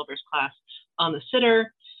Rabbi Silber's class on the Siddur.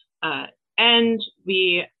 And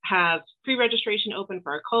we have pre-registration open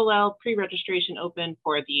for our Kollel, pre-registration open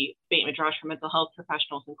for the Beit Midrash for mental health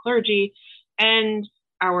professionals and clergy, and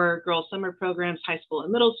our girls' summer programs, high school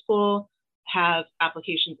and middle school, have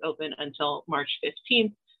applications open until March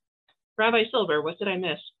 15th. Rabbi Silber, what did I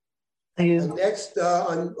miss? And next,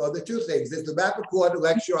 on the two things, there's the Rappaport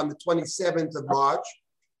lecture on the 27th of March,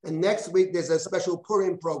 and next week there's a special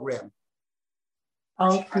Purim program.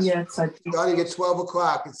 Oh, yes. Starting at 12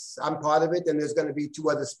 o'clock. I'm part of it, and there's going to be two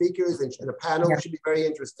other speakers and a panel. Yeah. It should be very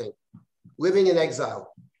interesting. Living in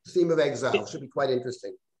exile, theme of exile, should be quite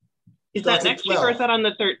interesting. Is that next week, or is that on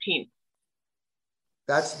the 13th?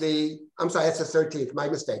 That's the 13th. My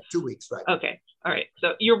mistake. 2 weeks, right? Okay. All right.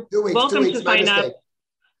 So you're welcome to sign up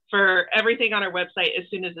for everything on our website as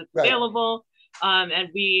soon as it's available. And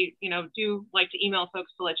we, do like to email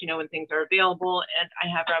folks to let you know when things are available. And I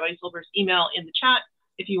have Rabbi Silber's email in the chat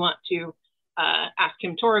if you want to ask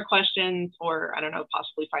him Torah questions, or I don't know,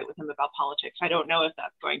 possibly fight with him about politics. I don't know if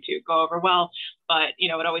that's going to go over well, but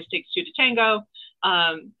it always takes two to tango.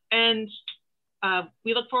 And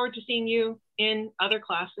we look forward to seeing you in other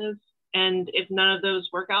classes. And if none of those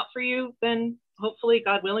work out for you, then hopefully,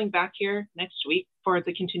 God willing, back here next week for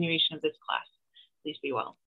the continuation of this class. Please be well.